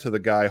on to the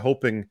guy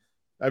hoping.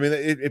 I mean,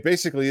 it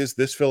basically is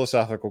this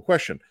philosophical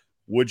question.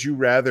 Would you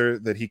rather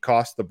that he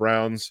cost the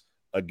Browns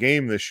a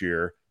game this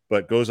year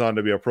but goes on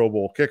to be a Pro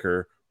Bowl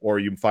kicker, or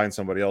you find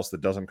somebody else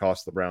that doesn't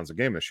cost the Browns a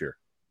game this year?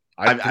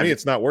 To me,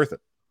 it's not worth it.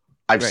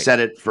 I've said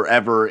it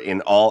forever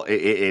in all.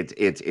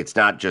 It's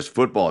not just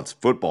football. It's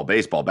football,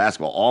 baseball,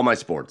 basketball, all my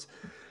sports.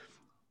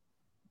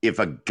 If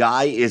a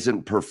guy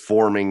isn't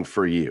performing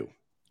for you,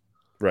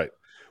 right,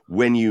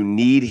 when you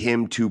need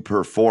him to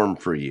perform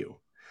for you,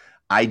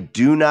 I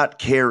do not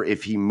care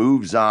if he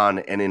moves on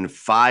and in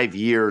 5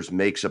 years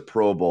makes a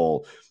Pro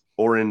Bowl,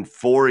 or in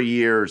 4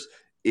 years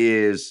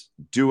is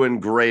doing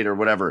great or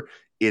whatever.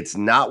 It's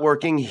not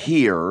working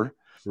here,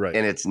 right,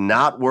 and it's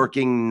not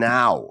working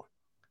now.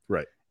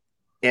 Right.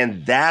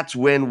 And that's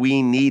when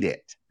we need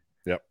it.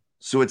 Yep.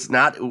 So it's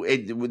not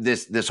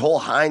this whole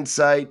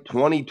hindsight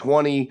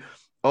 2020.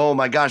 Oh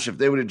my gosh, if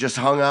they would have just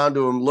hung on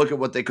to him, look at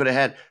what they could have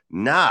had.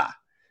 Nah.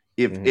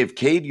 If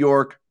Cade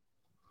York,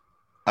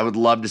 I would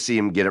love to see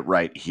him get it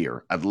right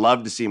here. I'd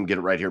love to see him get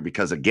it right here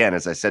because, again,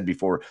 as I said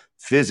before,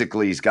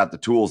 physically he's got the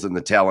tools and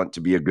the talent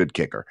to be a good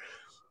kicker.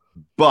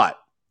 But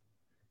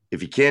if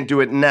he can't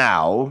do it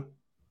now,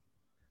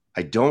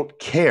 I don't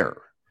care.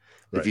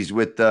 Right. If he's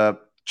with the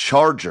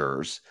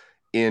Chargers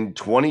in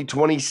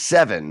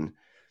 2027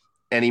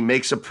 and he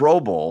makes a Pro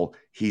Bowl,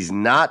 he's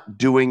not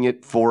doing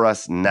it for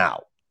us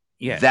now.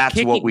 Yeah,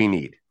 that's what we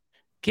need.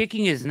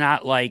 Kicking is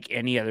not like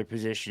any other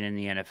position in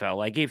the NFL.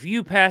 Like if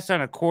you pass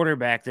on a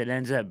quarterback that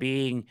ends up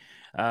being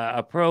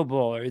a Pro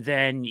Bowler,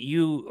 then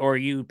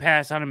you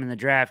pass on him in the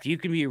draft, you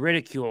can be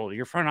ridiculed.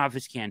 Your front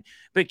office can.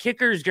 But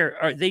kickers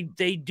they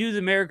do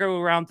the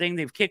merry-go-round thing.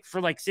 They've kicked for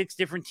like 6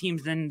 different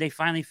teams, then they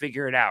finally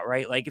figure it out,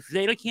 right? Like if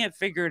they can't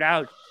figure it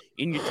out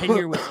in your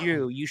tenure with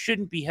you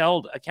shouldn't be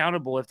held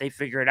accountable if they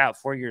figure it out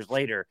 4 years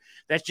later.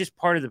 That's just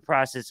part of the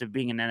process of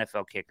being an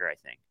NFL kicker, I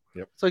think.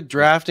 Yep. It's like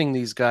drafting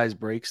these guys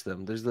breaks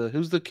them.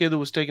 Who's the kid that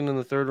was taken in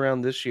the 3rd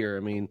round this year? I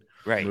mean,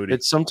 right.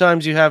 It's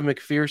sometimes you have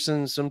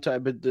McPherson,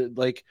 sometimes,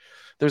 but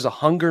there's a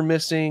hunger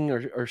missing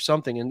or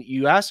something. And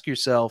you ask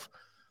yourself,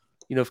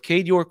 if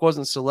Cade York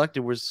wasn't selected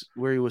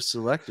where he was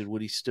selected,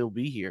 would he still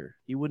be here?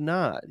 He would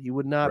not. He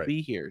would not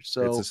be here.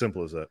 So it's as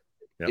simple as that.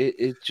 Yep.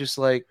 It's just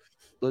like,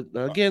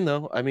 again,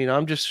 though, I mean,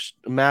 I'm just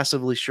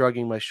massively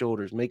shrugging my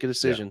shoulders. Make a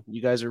decision. Yeah.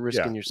 You guys are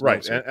risking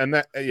yourselves. Right. And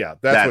that's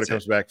what it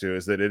comes back to,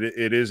 is that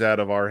it is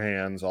out of our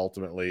hands.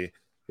 Ultimately,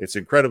 it's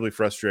incredibly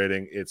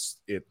frustrating.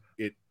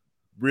 It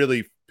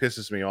really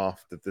pisses me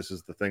off that this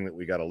is the thing that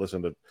we got to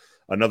listen to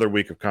another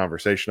week of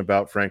conversation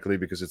about, frankly,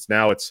 because it's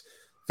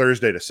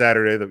Thursday to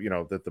Saturday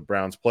that the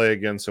Browns play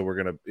again. So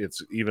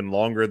it's even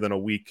longer than a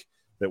week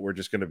that we're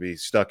just going to be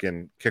stuck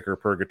in kicker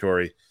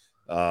purgatory.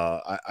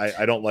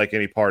 I don't like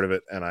any part of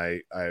it, and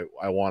I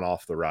want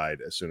off the ride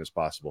as soon as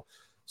possible.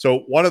 So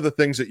one of the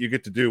things that you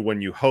get to do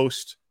when you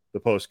host the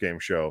post-game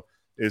show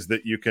is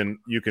that you can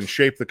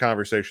shape the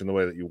conversation the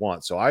way that you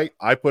want. So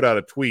I put out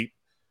a tweet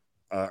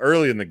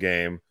early in the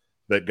game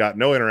that got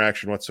no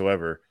interaction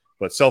whatsoever,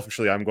 but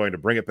selfishly I'm going to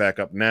bring it back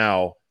up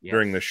now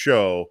during the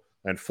show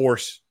and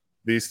force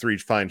these 3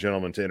 fine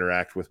gentlemen to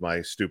interact with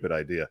my stupid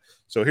idea.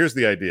 So here's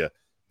the idea.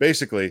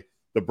 Basically,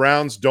 the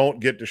Browns don't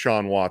get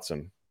Deshaun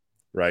Watson.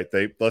 Right.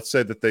 Let's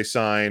say that they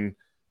sign.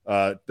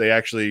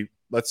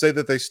 Let's say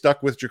that they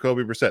stuck with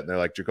Jacoby Brissett. And they're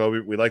like,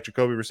 we like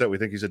Jacoby Brissett. We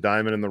think he's a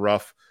diamond in the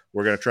rough.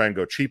 We're going to try and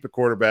go cheap at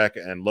quarterback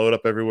and load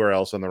up everywhere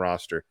else on the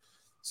roster.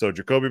 So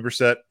Jacoby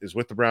Brissett is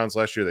with the Browns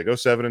last year. They go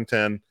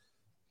 7-10.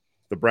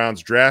 The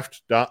Browns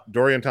draft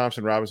Dorian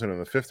Thompson-Robinson in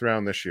the 5th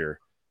round this year.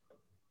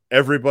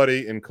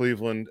 Everybody in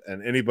Cleveland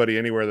and anybody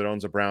anywhere that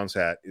owns a Browns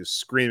hat is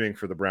screaming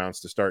for the Browns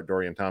to start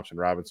Dorian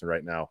Thompson-Robinson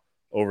right now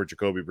over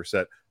Jacoby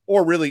Brissett,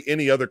 or really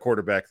any other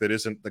quarterback that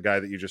isn't the guy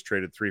that you just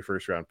traded 3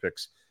 first-round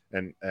picks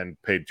and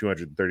paid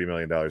 $230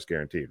 million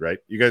guaranteed, right?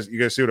 You guys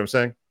see what I'm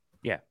saying?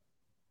 Yeah.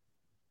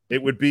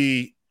 It would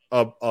be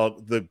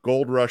the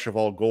gold rush of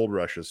all gold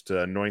rushes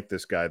to anoint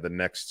this guy the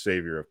next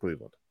savior of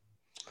Cleveland.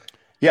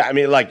 Yeah, I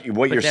mean, like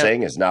what you're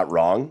saying is not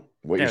wrong.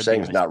 What you're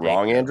saying is not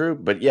wrong, Andrew.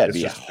 But yeah, it'd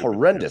be a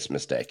horrendous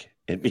mistake.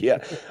 It'd be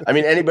I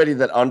mean, anybody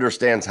that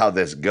understands how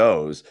this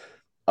goes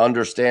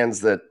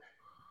understands that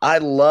I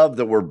love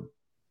that we're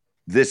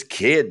this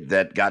kid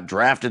that got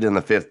drafted in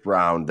the 5th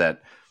round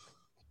that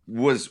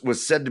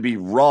was said to be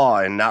raw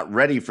and not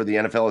ready for the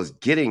NFL is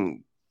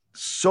getting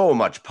so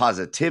much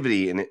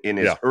positivity in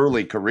his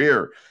early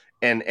career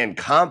and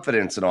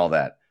confidence and all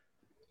that.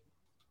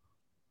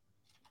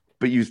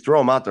 but you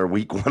throw him out there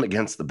week 1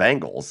 against the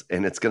Bengals,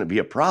 and it's going to be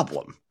a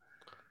problem.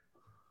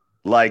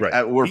 Like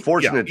we're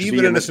fortunate to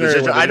be in this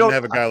position. I don't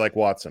have a guy like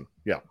Watson.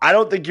 Yeah, I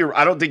don't think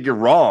you're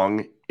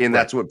wrong, and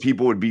that's what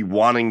people would be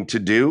wanting to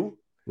do.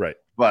 Right,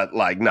 but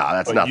like, no,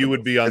 that's not. You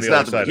would be on the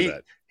other side of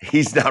that.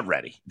 He's not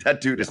ready.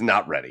 That dude is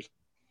not ready.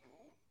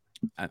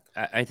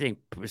 I think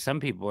some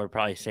people are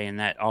probably saying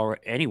that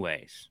already,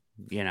 anyways.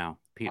 You know,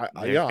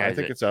 I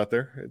think it's out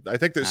there. I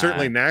think that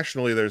certainly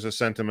nationally, there's a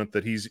sentiment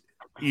that he's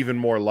even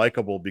more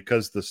likable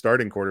because the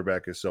starting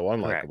quarterback is so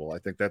unlikable. Correct. I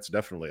think that's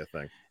definitely a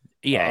thing.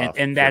 Yeah,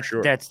 and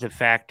that's the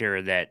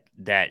factor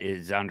that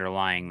is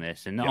underlying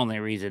this, and the only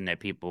reason that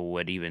people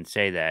would even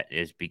say that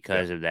is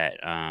because of that.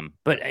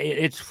 But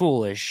it's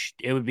foolish.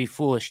 It would be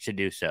foolish to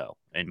do so,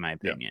 in my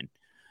opinion.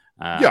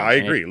 I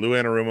agree. Lou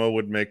Anarumo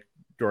would make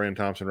Dorian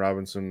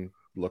Thompson-Robinson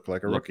look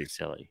like a rookie,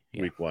 silly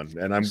week 1,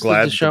 and I'm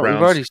glad the Browns...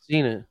 We've already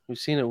seen it. We've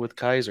seen it with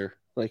Kaiser.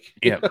 Like,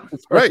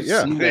 right?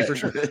 Yeah, for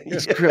sure.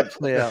 His script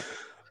play out.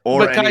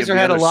 But Kaiser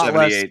had a lot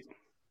less.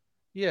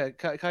 Yeah,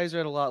 Kaiser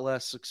had a lot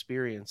less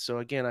experience. So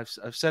again,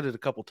 I've said it a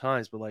couple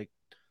times, but like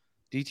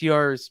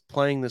DTR is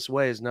playing this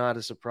way is not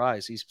a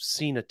surprise. He's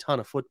seen a ton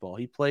of football.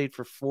 He played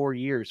for 5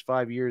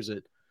 years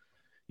at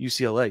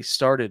UCLA.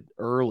 Started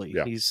early.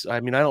 Yeah. I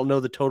don't know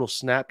the total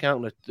snap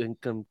count and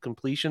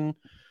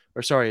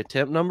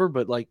attempt number,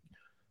 but like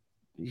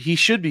he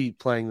should be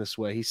playing this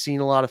way. He's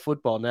seen a lot of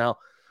football. Now,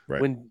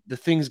 when the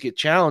things get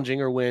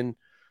challenging or when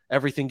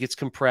everything gets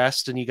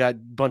compressed and you got a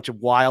bunch of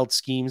wild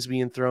schemes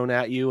being thrown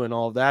at you and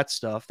all of that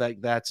stuff,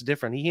 that's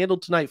different. He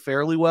handled tonight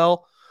fairly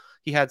well.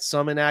 He had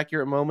some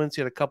inaccurate moments.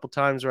 He had a couple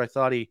times where I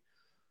thought he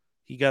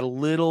got a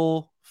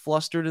little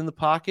flustered in the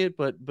pocket,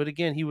 but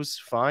again, he was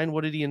fine.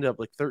 What did he end up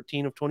like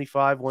 13 of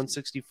 25,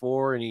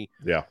 164, and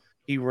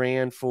he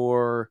ran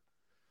for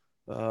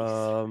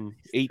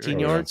 18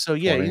 yards. So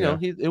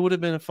 20, it would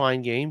have been a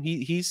fine game.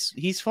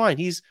 He's fine.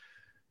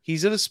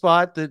 He's at a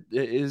spot that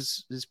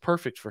is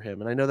perfect for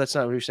him. And I know that's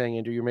not what you're saying,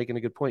 Andrew. You're making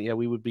a good point. Yeah,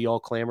 we would be all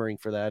clamoring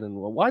for that. And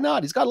why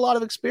not? He's got a lot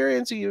of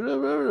experience.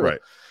 Right.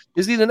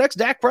 Is he the next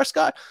Dak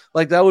Prescott?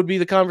 Like that would be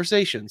the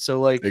conversation. So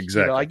like,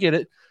 exactly. I get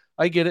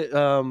it.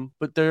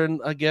 But then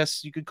I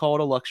guess you could call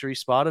it a luxury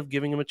spot of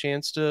giving him a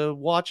chance to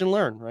watch and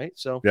learn. Right.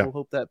 So we'll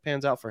hope that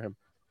pans out for him.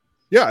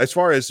 Yeah. As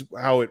far as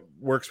how it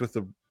works with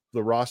the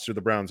roster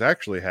the Browns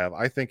actually have,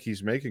 I think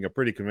he's making a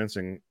pretty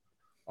convincing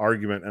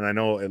argument, and I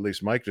know at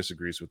least Mike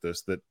disagrees with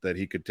this, that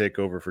he could take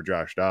over for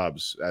Josh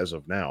Dobbs as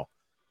of now.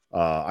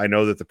 I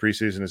know that the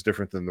preseason is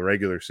different than the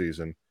regular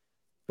season,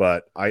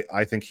 but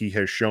I think he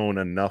has shown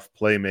enough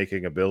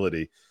playmaking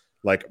ability.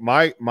 Like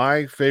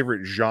my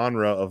favorite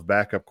genre of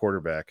backup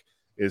quarterback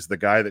is the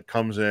guy that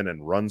comes in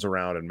and runs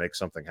around and makes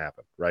something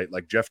happen, right?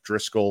 Like Jeff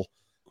Driscoll,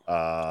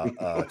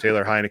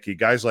 Taylor Heineke,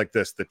 guys like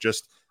this that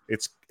just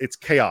it's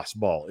chaos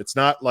ball. It's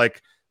not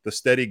like the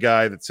steady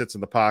guy that sits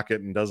in the pocket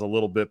and does a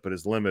little bit but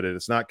is limited.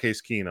 It's not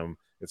Case Keenum.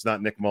 It's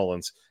not Nick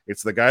Mullins.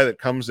 It's the guy that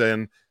comes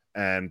in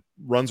and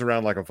runs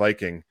around like a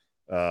Viking,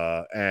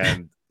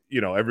 and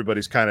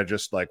everybody's kind of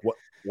just like,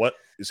 what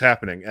is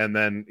happening? And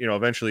then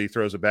eventually he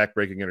throws a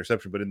back-breaking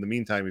interception, but in the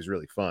meantime he's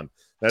really fun.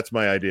 That's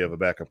my idea of a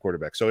backup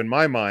quarterback. So in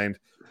my mind,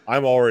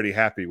 I'm already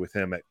happy with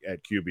him at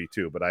QB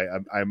too, but I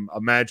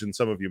imagine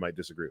some of you might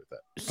disagree with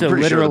that. So I'm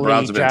pretty sure the literally,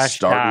 Browns have been Josh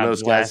starting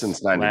Dobbs those guys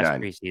since '99. last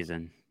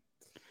preseason.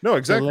 No,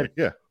 exactly.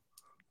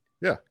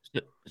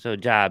 So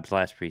Dobbs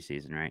last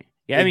preseason, right?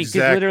 Yeah, I mean,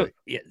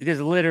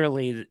 because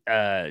literally,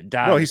 Dobbs.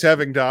 No, he's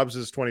having Dobbs'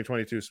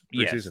 2022 preseason.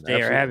 Yes,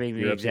 they are having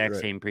the exact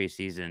same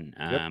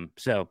preseason.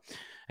 So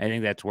I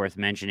think that's worth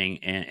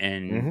mentioning,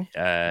 and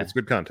it's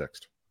good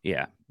context.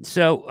 Yeah.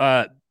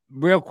 So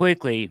real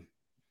quickly,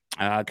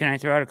 can I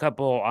throw out a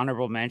couple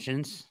honorable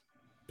mentions?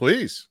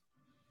 Please.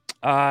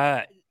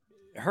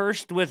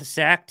 Hurst with a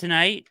sack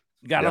tonight.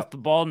 Got off the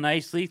ball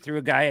nicely, threw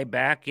a guy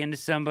back into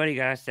somebody,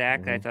 got a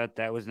sack. I thought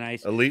that was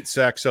nice. Elite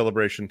sack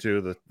celebration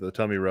too, the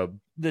tummy rub.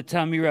 The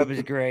tummy rub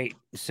is great.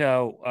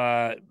 So,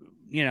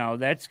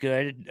 that's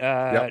good.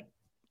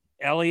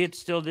 Elliott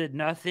still did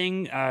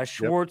nothing.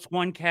 Schwartz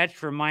one catch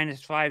for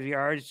 -5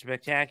 yards.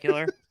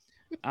 Spectacular.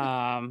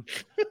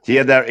 He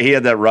had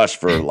that rush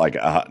for like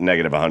a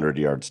negative 100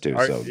 yards too.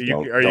 Are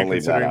you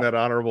considering that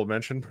honorable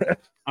mention, Brett?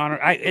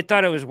 I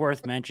thought it was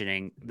worth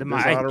mentioning.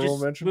 I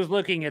was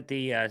looking at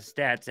the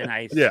stats and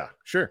I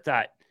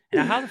thought,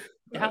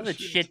 how the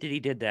shit did he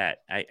did that?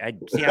 I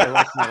see how I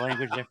like my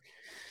language there.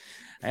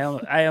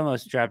 I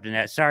almost dropped in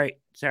that. Sorry,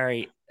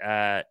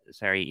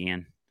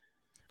 Ian.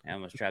 I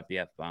almost dropped the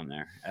F-bomb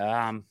there.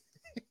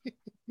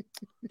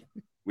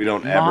 We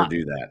don't ever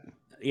do that.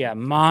 Yeah,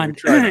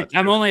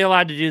 I'm only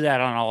allowed to do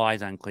that on All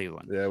Eyes on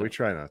Cleveland. Yeah, we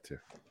try not to.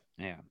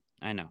 Yeah,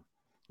 I know.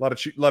 A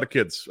lot of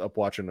kids up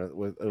watching it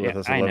with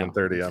us at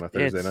 11:30 on a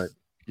Thursday night.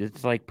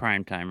 It's like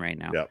prime time right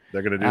now. Yeah,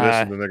 they're going to do this,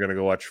 and then they're going to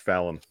go watch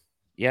Fallon.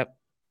 Yep.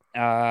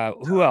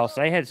 Who else?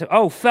 I had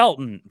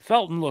Felton.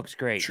 Felton looks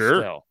great.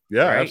 Sure. Still,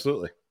 yeah, right?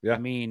 absolutely. Yeah. I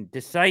mean,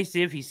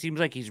 decisive. He seems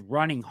like he's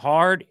running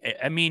hard.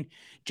 I mean,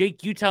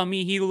 Jake, you tell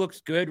me he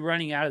looks good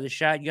running out of the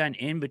shotgun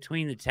in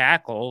between the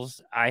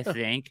tackles, I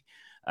think.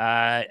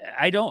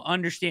 I don't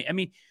understand. I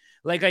mean,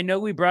 like, I know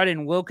we brought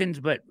in Wilkins,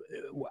 but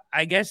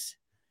I guess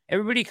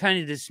everybody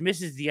kind of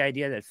dismisses the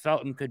idea that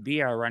Felton could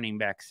be our running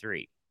back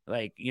 3.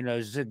 Like,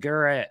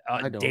 Zagura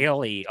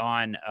Daily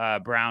on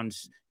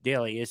Brown's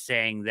Daily is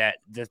saying that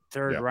the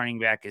third running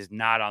back is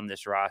not on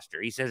this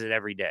roster. He says it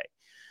every day.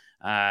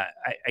 I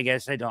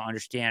guess I don't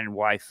understand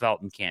why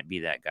Felton can't be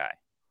that guy.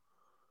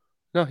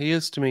 No, he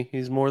is to me.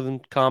 He's more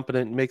than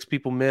competent, makes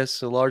people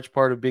miss. A large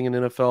part of being an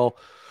NFL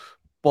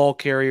ball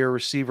carrier,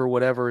 receiver,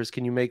 whatever, is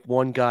can you make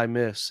one guy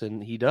miss?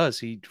 And he does.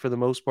 He, for the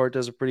most part,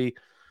 does a pretty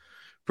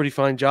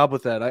fine job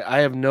with that. I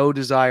have no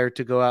desire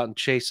to go out and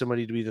chase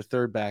somebody to be the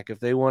third back. If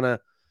they want to,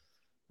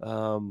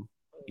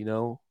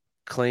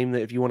 claim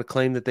that, if you want to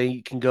claim that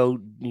they can go,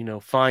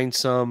 find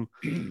some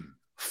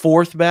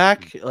fourth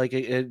back, like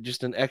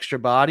just an extra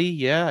body.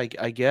 Yeah,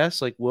 I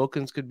guess like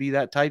Wilkins could be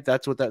that type.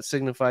 That's what that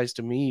signifies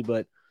to me.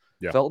 But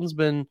Felton's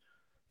been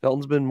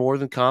more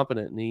than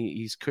competent, and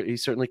he's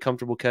certainly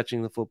comfortable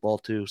catching the football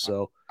too.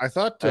 So I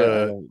thought, I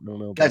don't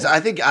know, guys.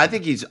 I think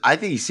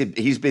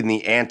he's been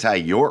the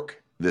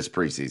anti-York this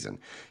preseason.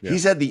 Yeah.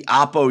 He's had the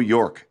Oppo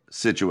York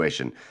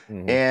situation,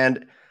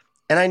 and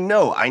I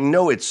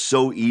know it's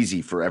so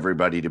easy for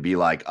everybody to be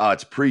like, oh,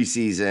 it's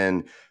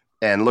preseason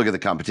and look at the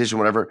competition,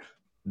 whatever.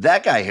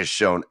 That guy has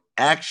shown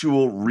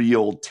actual,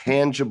 real,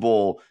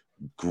 tangible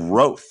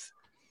growth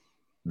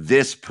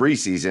this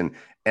preseason.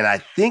 And I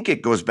think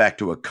it goes back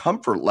to a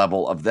comfort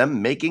level of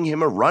them making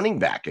him a running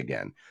back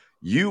again.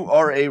 You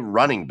are a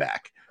running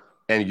back,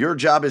 and your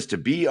job is to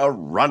be a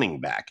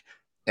running back.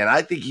 And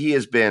I think he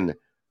has been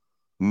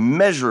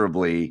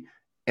measurably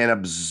and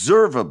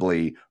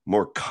observably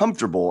more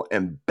comfortable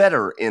and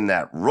better in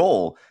that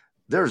role.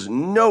 There's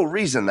no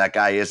reason that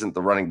guy isn't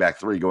the running back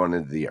 3 going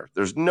into the year.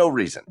 There's no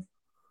reason.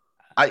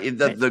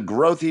 The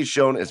growth he's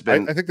shown has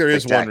been. I think there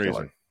is one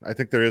reason. I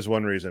think there is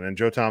one reason, and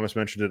Joe Thomas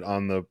mentioned it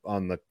on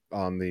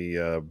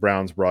the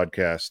Browns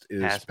broadcast,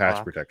 is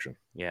pass protection.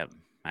 Yep,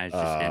 I was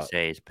just gonna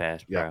say it's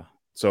pass pro. Yeah.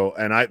 So,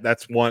 and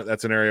that's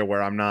an area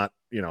where I'm not,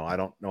 I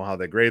don't know how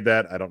they grade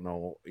that. I don't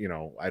know,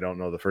 I don't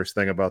know the first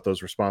thing about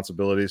those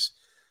responsibilities.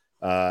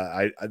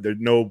 There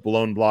no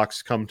blown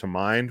blocks come to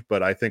mind,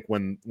 but I think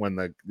when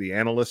the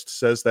analyst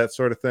says that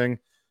sort of thing,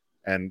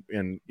 and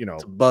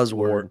it's a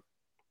buzzword.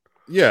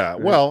 Yeah,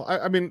 well,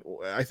 I mean,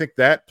 I think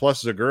that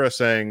plus Zagura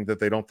saying that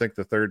they don't think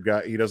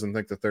he doesn't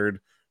think the third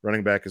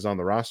running back is on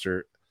the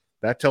roster,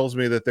 that tells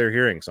me that they're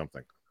hearing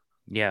something.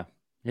 Yeah,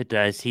 it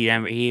does.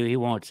 He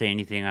won't say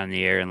anything on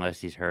the air unless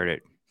he's heard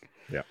it.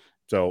 Yeah.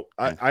 So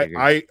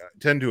I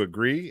tend to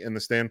agree in the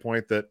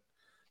standpoint that,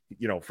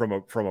 from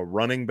a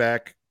running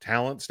back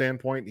talent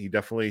standpoint, he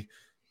definitely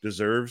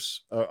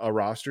deserves a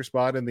roster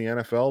spot in the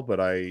NFL, but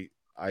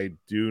I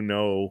do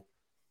know,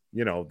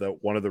 that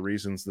one of the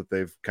reasons that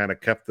they've kind of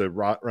kept the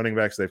running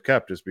backs they've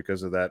kept is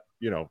because of that,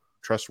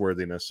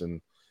 trustworthiness and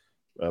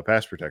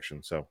pass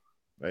protection. So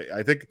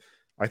I think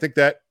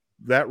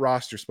that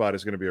roster spot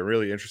is going to be a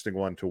really interesting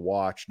one to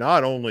watch,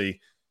 not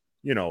only,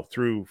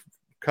 through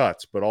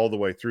cuts, but all the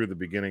way through the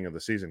beginning of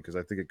the season, because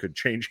I think it could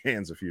change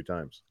hands a few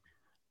times.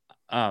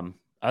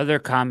 Other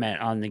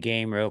comment on the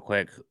game real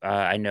quick.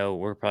 I know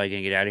we're probably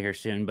going to get out of here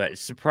soon, but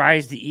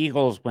surprised the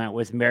Eagles went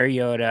with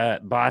Mariota,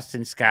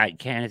 Boston Scott,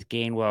 Kenneth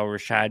Gainwell,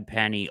 Rashad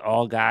Penny,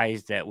 all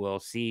guys that will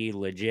see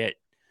legit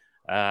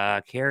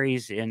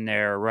carries in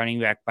their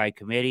running back by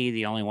committee.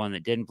 The only one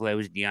that didn't play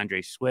was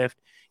DeAndre Swift.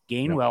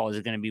 Gainwell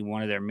is going to be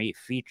one of their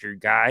featured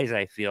guys,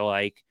 I feel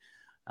like,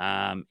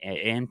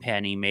 and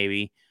Penny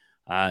maybe.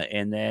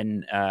 And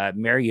then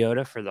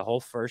Mariota for the whole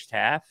first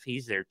half,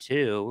 he's there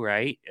too,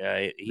 right?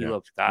 He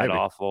looked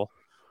god-awful.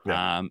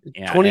 Yeah.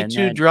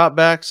 22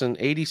 dropbacks and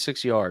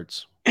 86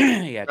 yards.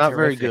 Yeah, not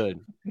very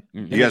good.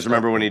 You guys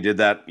remember when he did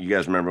that? You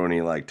guys remember when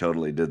he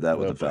totally did that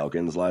with the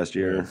Falcons last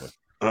year?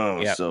 Oh,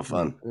 it was so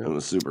fun. It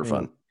was super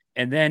fun.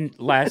 And then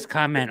last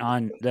comment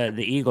on the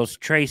Eagles,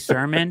 Trey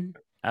Sermon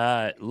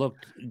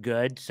looked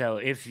good. So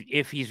if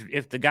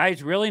the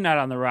guy's really not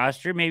on the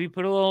roster, maybe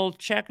put a little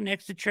check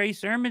next to Trey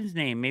Sermon's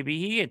name. Maybe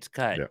he gets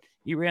cut. Yep.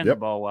 He ran the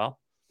ball well.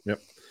 Yep.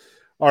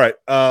 All right.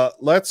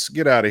 Let's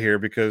get out of here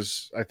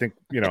because I think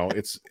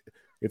it's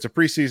a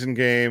preseason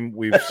game.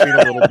 We've seen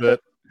a little bit.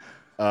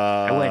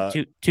 I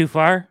went too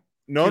far.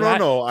 No. I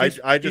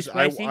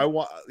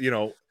want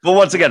But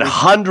once again,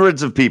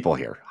 hundreds of people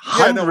here.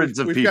 Hundreds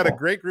of people. We've got a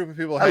great group of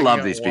people. I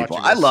love these people.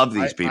 I love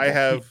these people.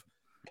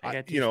 I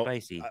got too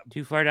spicy.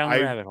 Too far down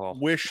the rabbit hole. I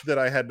wish that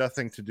I had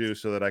nothing to do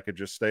so that I could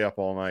just stay up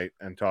all night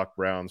and talk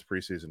Browns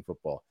preseason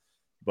football.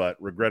 But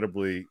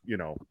regrettably,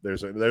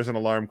 there's an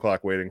alarm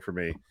clock waiting for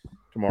me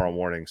tomorrow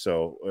morning.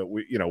 So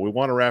we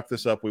want to wrap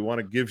this up. We want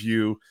to give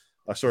you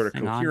a sort of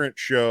coherent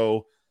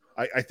show.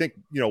 I think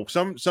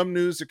some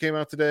news that came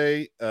out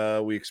today.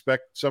 We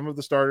expect some of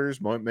the starters,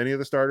 many of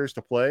the starters,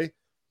 to play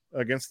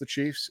against the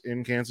Chiefs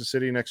in Kansas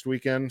City next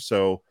weekend.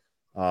 So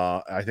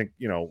I think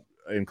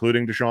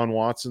including Deshaun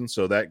Watson.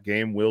 So that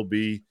game will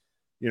be,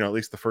 at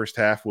least the first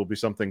half will be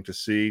something to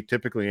see.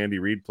 Typically, Andy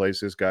Reid plays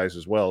his guys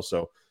as well.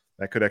 So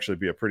that could actually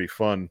be a pretty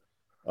fun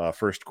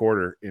first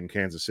quarter in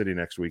Kansas City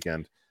next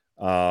weekend.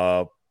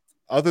 Other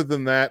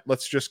than that,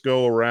 let's just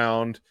go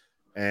around.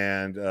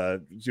 and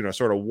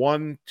sort of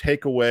one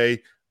takeaway.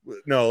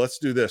 No, let's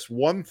do this.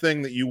 One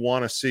thing that you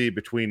want to see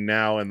between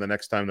now and the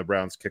next time the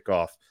Browns kick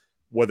off,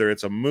 whether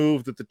it's a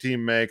move that the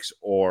team makes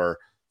or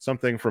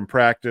something from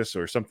practice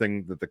or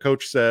something that the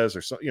coach says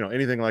or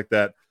anything like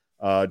that.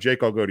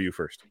 Jake, I'll go to you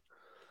first.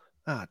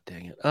 Ah,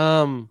 dang it.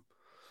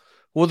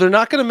 Well, they're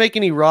not going to make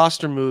any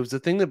roster moves. The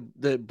thing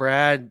that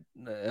Brad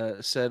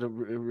said, a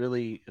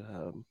really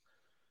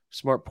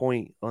smart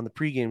point on the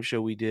pregame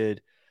show we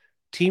did.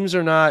 Teams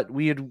are not.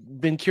 We had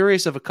been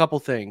curious of a couple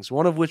things.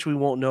 One of which we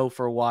won't know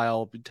for a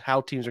while,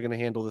 how teams are going to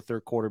handle the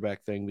third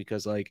quarterback thing,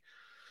 because like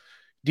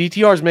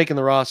DTR is making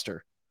the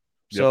roster.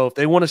 So if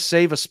they want to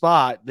save a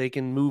spot, they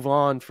can move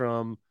on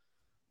from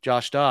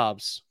Josh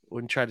Dobbs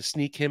and try to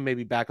sneak him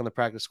maybe back on the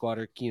practice squad,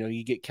 or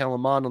you get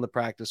Kellen Mond on the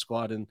practice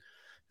squad and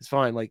it's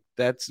fine. Like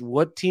that's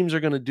what teams are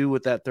going to do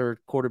with that third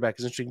quarterback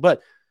is interesting.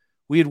 But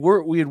we had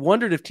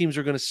wondered if teams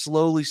are going to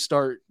slowly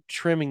start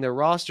trimming their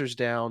rosters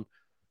down.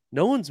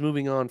 No one's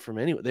moving on from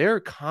anyone. They're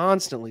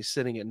constantly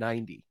sitting at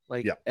 90.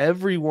 Like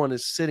everyone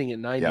is sitting at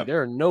 90. Yep.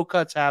 There are no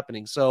cuts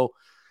happening. So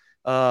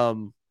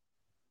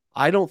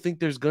I don't think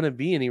there's going to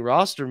be any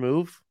roster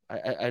move.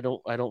 I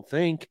don't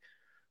think.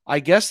 I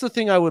guess the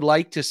thing I would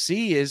like to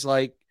see is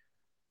like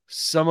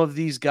some of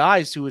these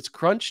guys who it's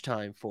crunch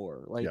time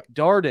for, like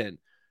Darden,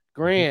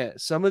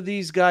 Grant, some of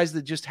these guys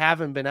that just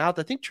haven't been out.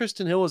 I think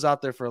Tristan Hill was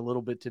out there for a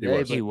little bit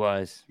today. He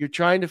was. You're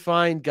trying to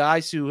find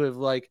guys who have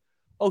like,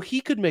 oh,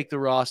 he could make the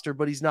roster,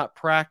 but he's not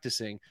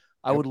practicing.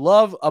 I would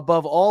love,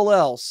 above all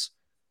else,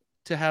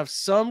 to have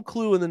some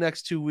clue in the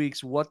next 2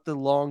 weeks what the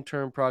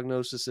long-term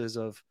prognosis is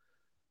of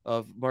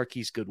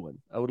Marquise Goodwin.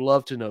 I would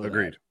love to know.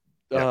 Agreed.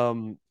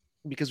 That.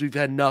 Because we've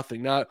had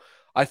nothing. Now,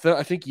 I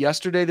think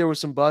yesterday there was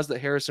some buzz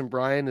that Harrison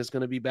Bryant is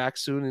going to be back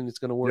soon and it's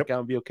going to work out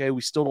and be okay.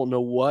 We still don't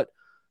know what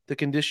the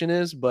condition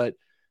is, but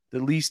the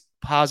least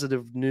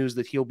positive news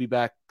that he'll be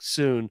back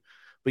soon.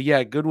 But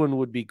yeah, Goodwin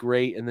would be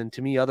great. And then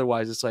to me,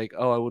 otherwise, it's like,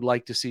 oh, I would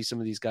like to see some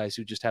of these guys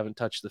who just haven't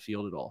touched the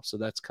field at all. So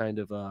that's kind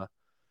of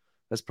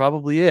that's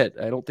probably it.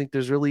 I don't think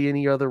there's really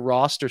any other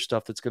roster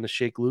stuff that's going to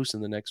shake loose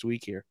in the next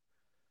week here.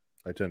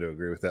 I tend to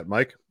agree with that,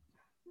 Mike.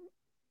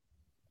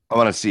 I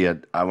want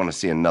to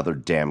see another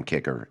damn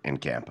kicker in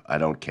camp. I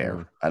don't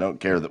care. I don't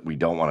care that we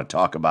don't want to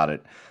talk about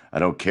it. I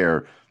don't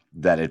care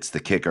that it's the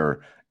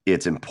kicker.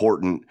 It's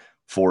important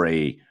for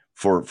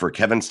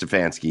Kevin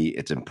Stefanski.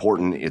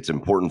 It's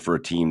important for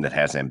a team that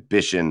has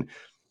ambition.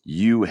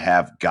 You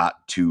have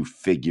got to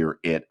figure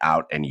it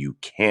out, and you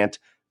can't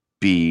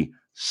be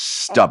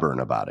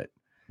stubborn about it.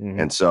 Mm-hmm.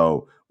 And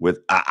so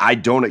I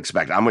don't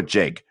expect, I'm with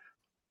Jake.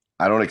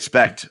 I don't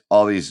expect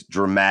all these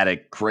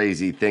dramatic,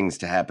 crazy things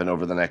to happen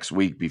over the next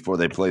week before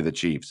they play the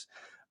Chiefs.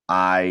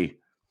 I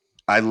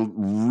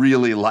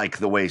really like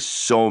the way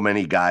so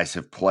many guys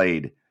have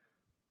played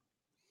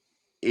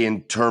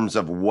in terms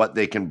of what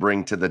they can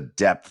bring to the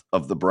depth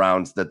of the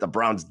Browns that the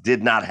Browns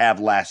did not have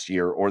last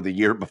year or the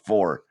year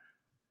before.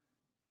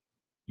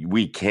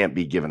 We can't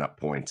be giving up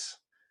points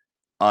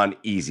on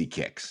easy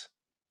kicks.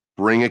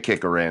 Bring a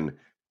kicker in,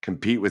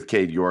 compete with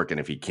Cade York, and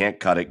if he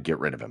can't cut it, get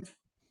rid of him.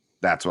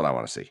 That's what I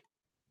want to see.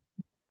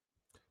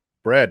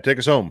 Brad, take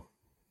us home.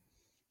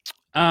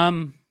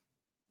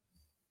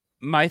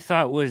 My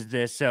thought was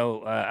this,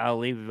 so I'll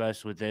leave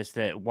us with this,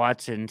 that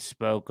Watson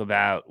spoke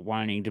about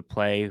wanting to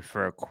play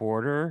for a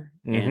quarter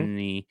in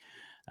the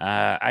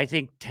I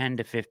think 10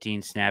 to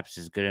 15 snaps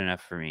is good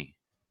enough for me.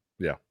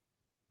 Yeah.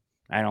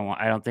 I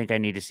don't think I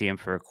need to see him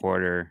for a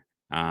quarter.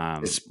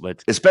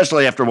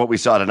 Especially after what we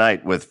saw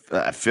tonight with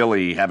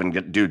Philly having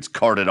dudes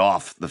carted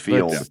off the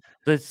field.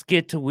 Let's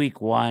get to week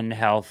one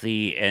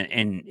healthy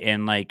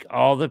and like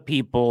all the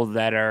people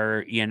that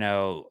are,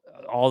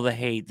 all the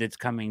hate that's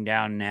coming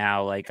down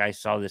now. Like I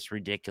saw this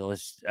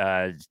ridiculous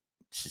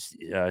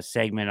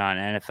segment on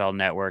NFL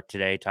Network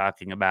today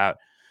talking about,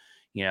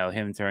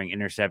 him throwing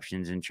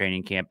interceptions in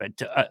training camp,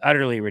 but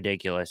utterly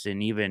ridiculous.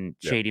 And even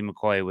Shady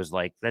McCoy was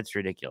like, that's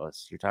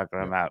ridiculous. You're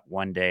talking about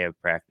 1 day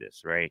of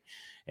practice. Right.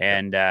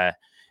 And,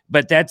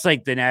 but that's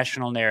like the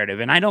national narrative.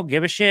 And I don't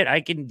give a shit.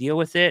 I can deal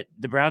with it.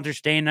 The Browns are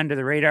staying under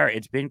the radar.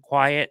 It's been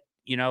quiet.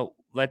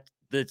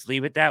 Let's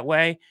leave it that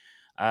way.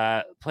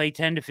 Play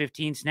 10 to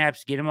 15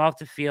 snaps, get him off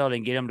the field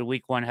and get him to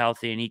week one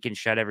healthy, and he can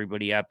shut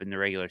everybody up in the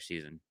regular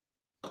season.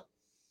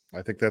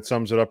 I think that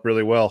sums it up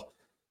really well.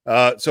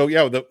 I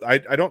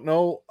don't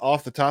know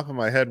off the top of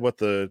my head what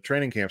the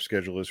training camp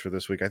schedule is for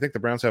this week. I think the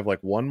Browns have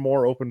like one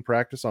more open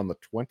practice on the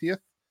 20th.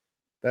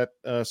 That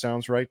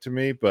sounds right to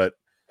me, but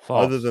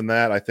false. Other than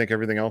that, I think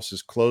everything else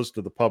is closed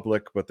to the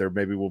public, but there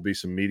maybe will be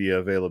some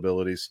media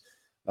availabilities.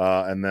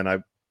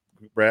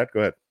 Brad, go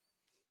ahead.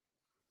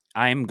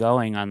 I'm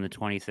going on the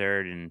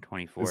 23rd and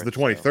 24th. It's the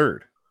 23rd.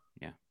 So,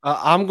 yeah.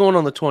 I'm going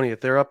on the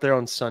 20th. They're up there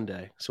on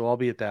Sunday, so I'll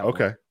be at that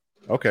one.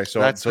 Okay, so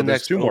that's the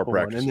next two more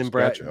practices. And then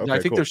Brad, gotcha. Okay, I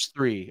think there's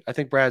 3. I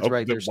think Brad's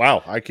right.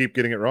 Wow, I keep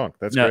getting it wrong.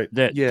 That's great.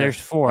 There's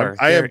 4.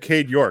 I am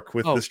Cade York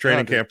with this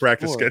training camp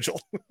practice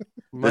schedule.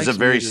 This is a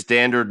very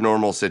standard,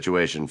 normal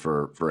situation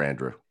for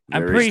Andrew.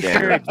 I'm Very pretty sure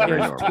standard, it very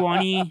goes normal.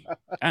 20.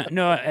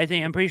 No,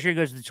 I'm pretty sure it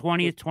goes the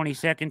 20th,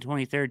 22nd,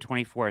 23rd,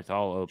 24th,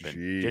 all open.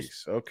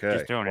 Jeez. Okay.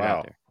 Just throwing it Wow.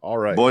 out there. All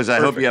right. Boys, I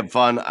hope Perfect. you have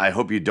fun. I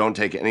hope you don't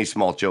take any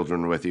small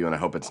children with you, and I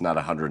hope it's not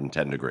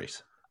 110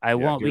 degrees. I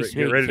won't be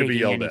get ready to be taking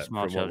yelled any at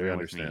small from what we children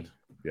with understand.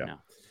 me. Yeah. No.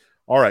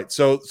 All right.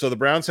 So the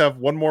Browns have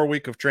one more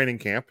week of training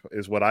camp,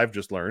 is what I've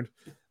just learned.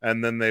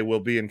 And then they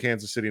will be in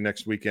Kansas City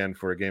next weekend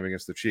for a game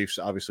against the Chiefs.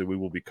 Obviously, we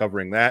will be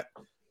covering that.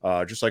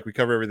 Just like we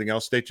cover everything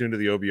else. Stay tuned to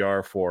the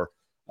OBR for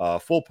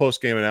full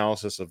post-game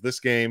analysis of this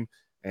game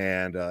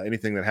and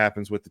anything that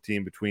happens with the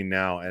team between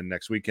now and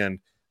next weekend.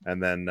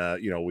 And then,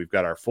 we've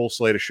got our full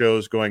slate of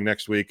shows going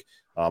next week.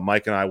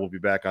 Mike and I will be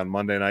back on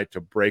Monday night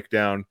to break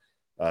down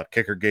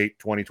Kickergate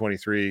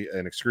 2023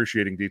 in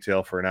excruciating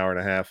detail for an hour and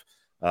a half.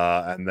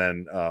 And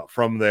then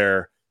from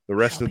there, the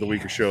rest of the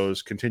week of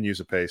shows continues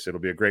apace. It'll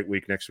be a great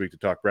week next week to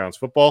talk Browns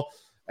football.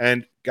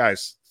 And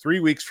guys, 3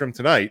 weeks from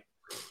tonight,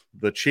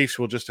 the Chiefs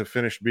will just have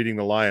finished beating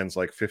the Lions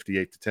like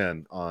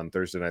 58-10 on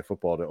Thursday Night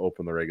Football to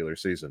open the regular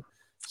season.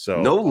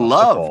 So No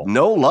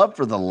love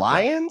for the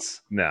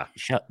Lions? Nah,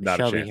 not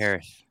Shelby a chance.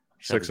 Harris.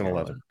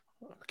 6-11.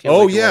 Can't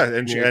Oh wait to yeah, watch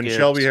and Jahmyr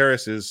Shelby Gibbs.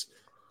 Harris is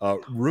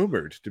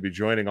rumored to be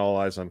joining All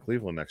Eyes on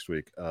Cleveland next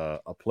week.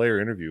 A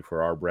player interview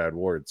for our Brad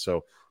Ward.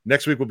 So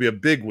next week will be a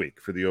big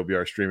week for the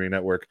OBR streaming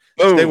network.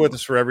 Boom. Stay with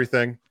us for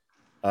everything.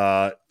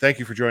 Thank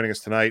you for joining us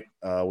tonight.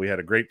 We had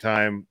a great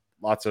time.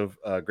 Lots of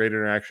great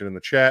interaction in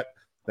the chat.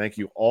 Thank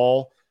you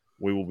all.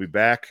 We will be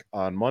back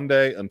on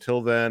Monday.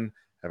 Until then,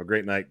 have a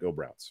great night. Go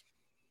Browns.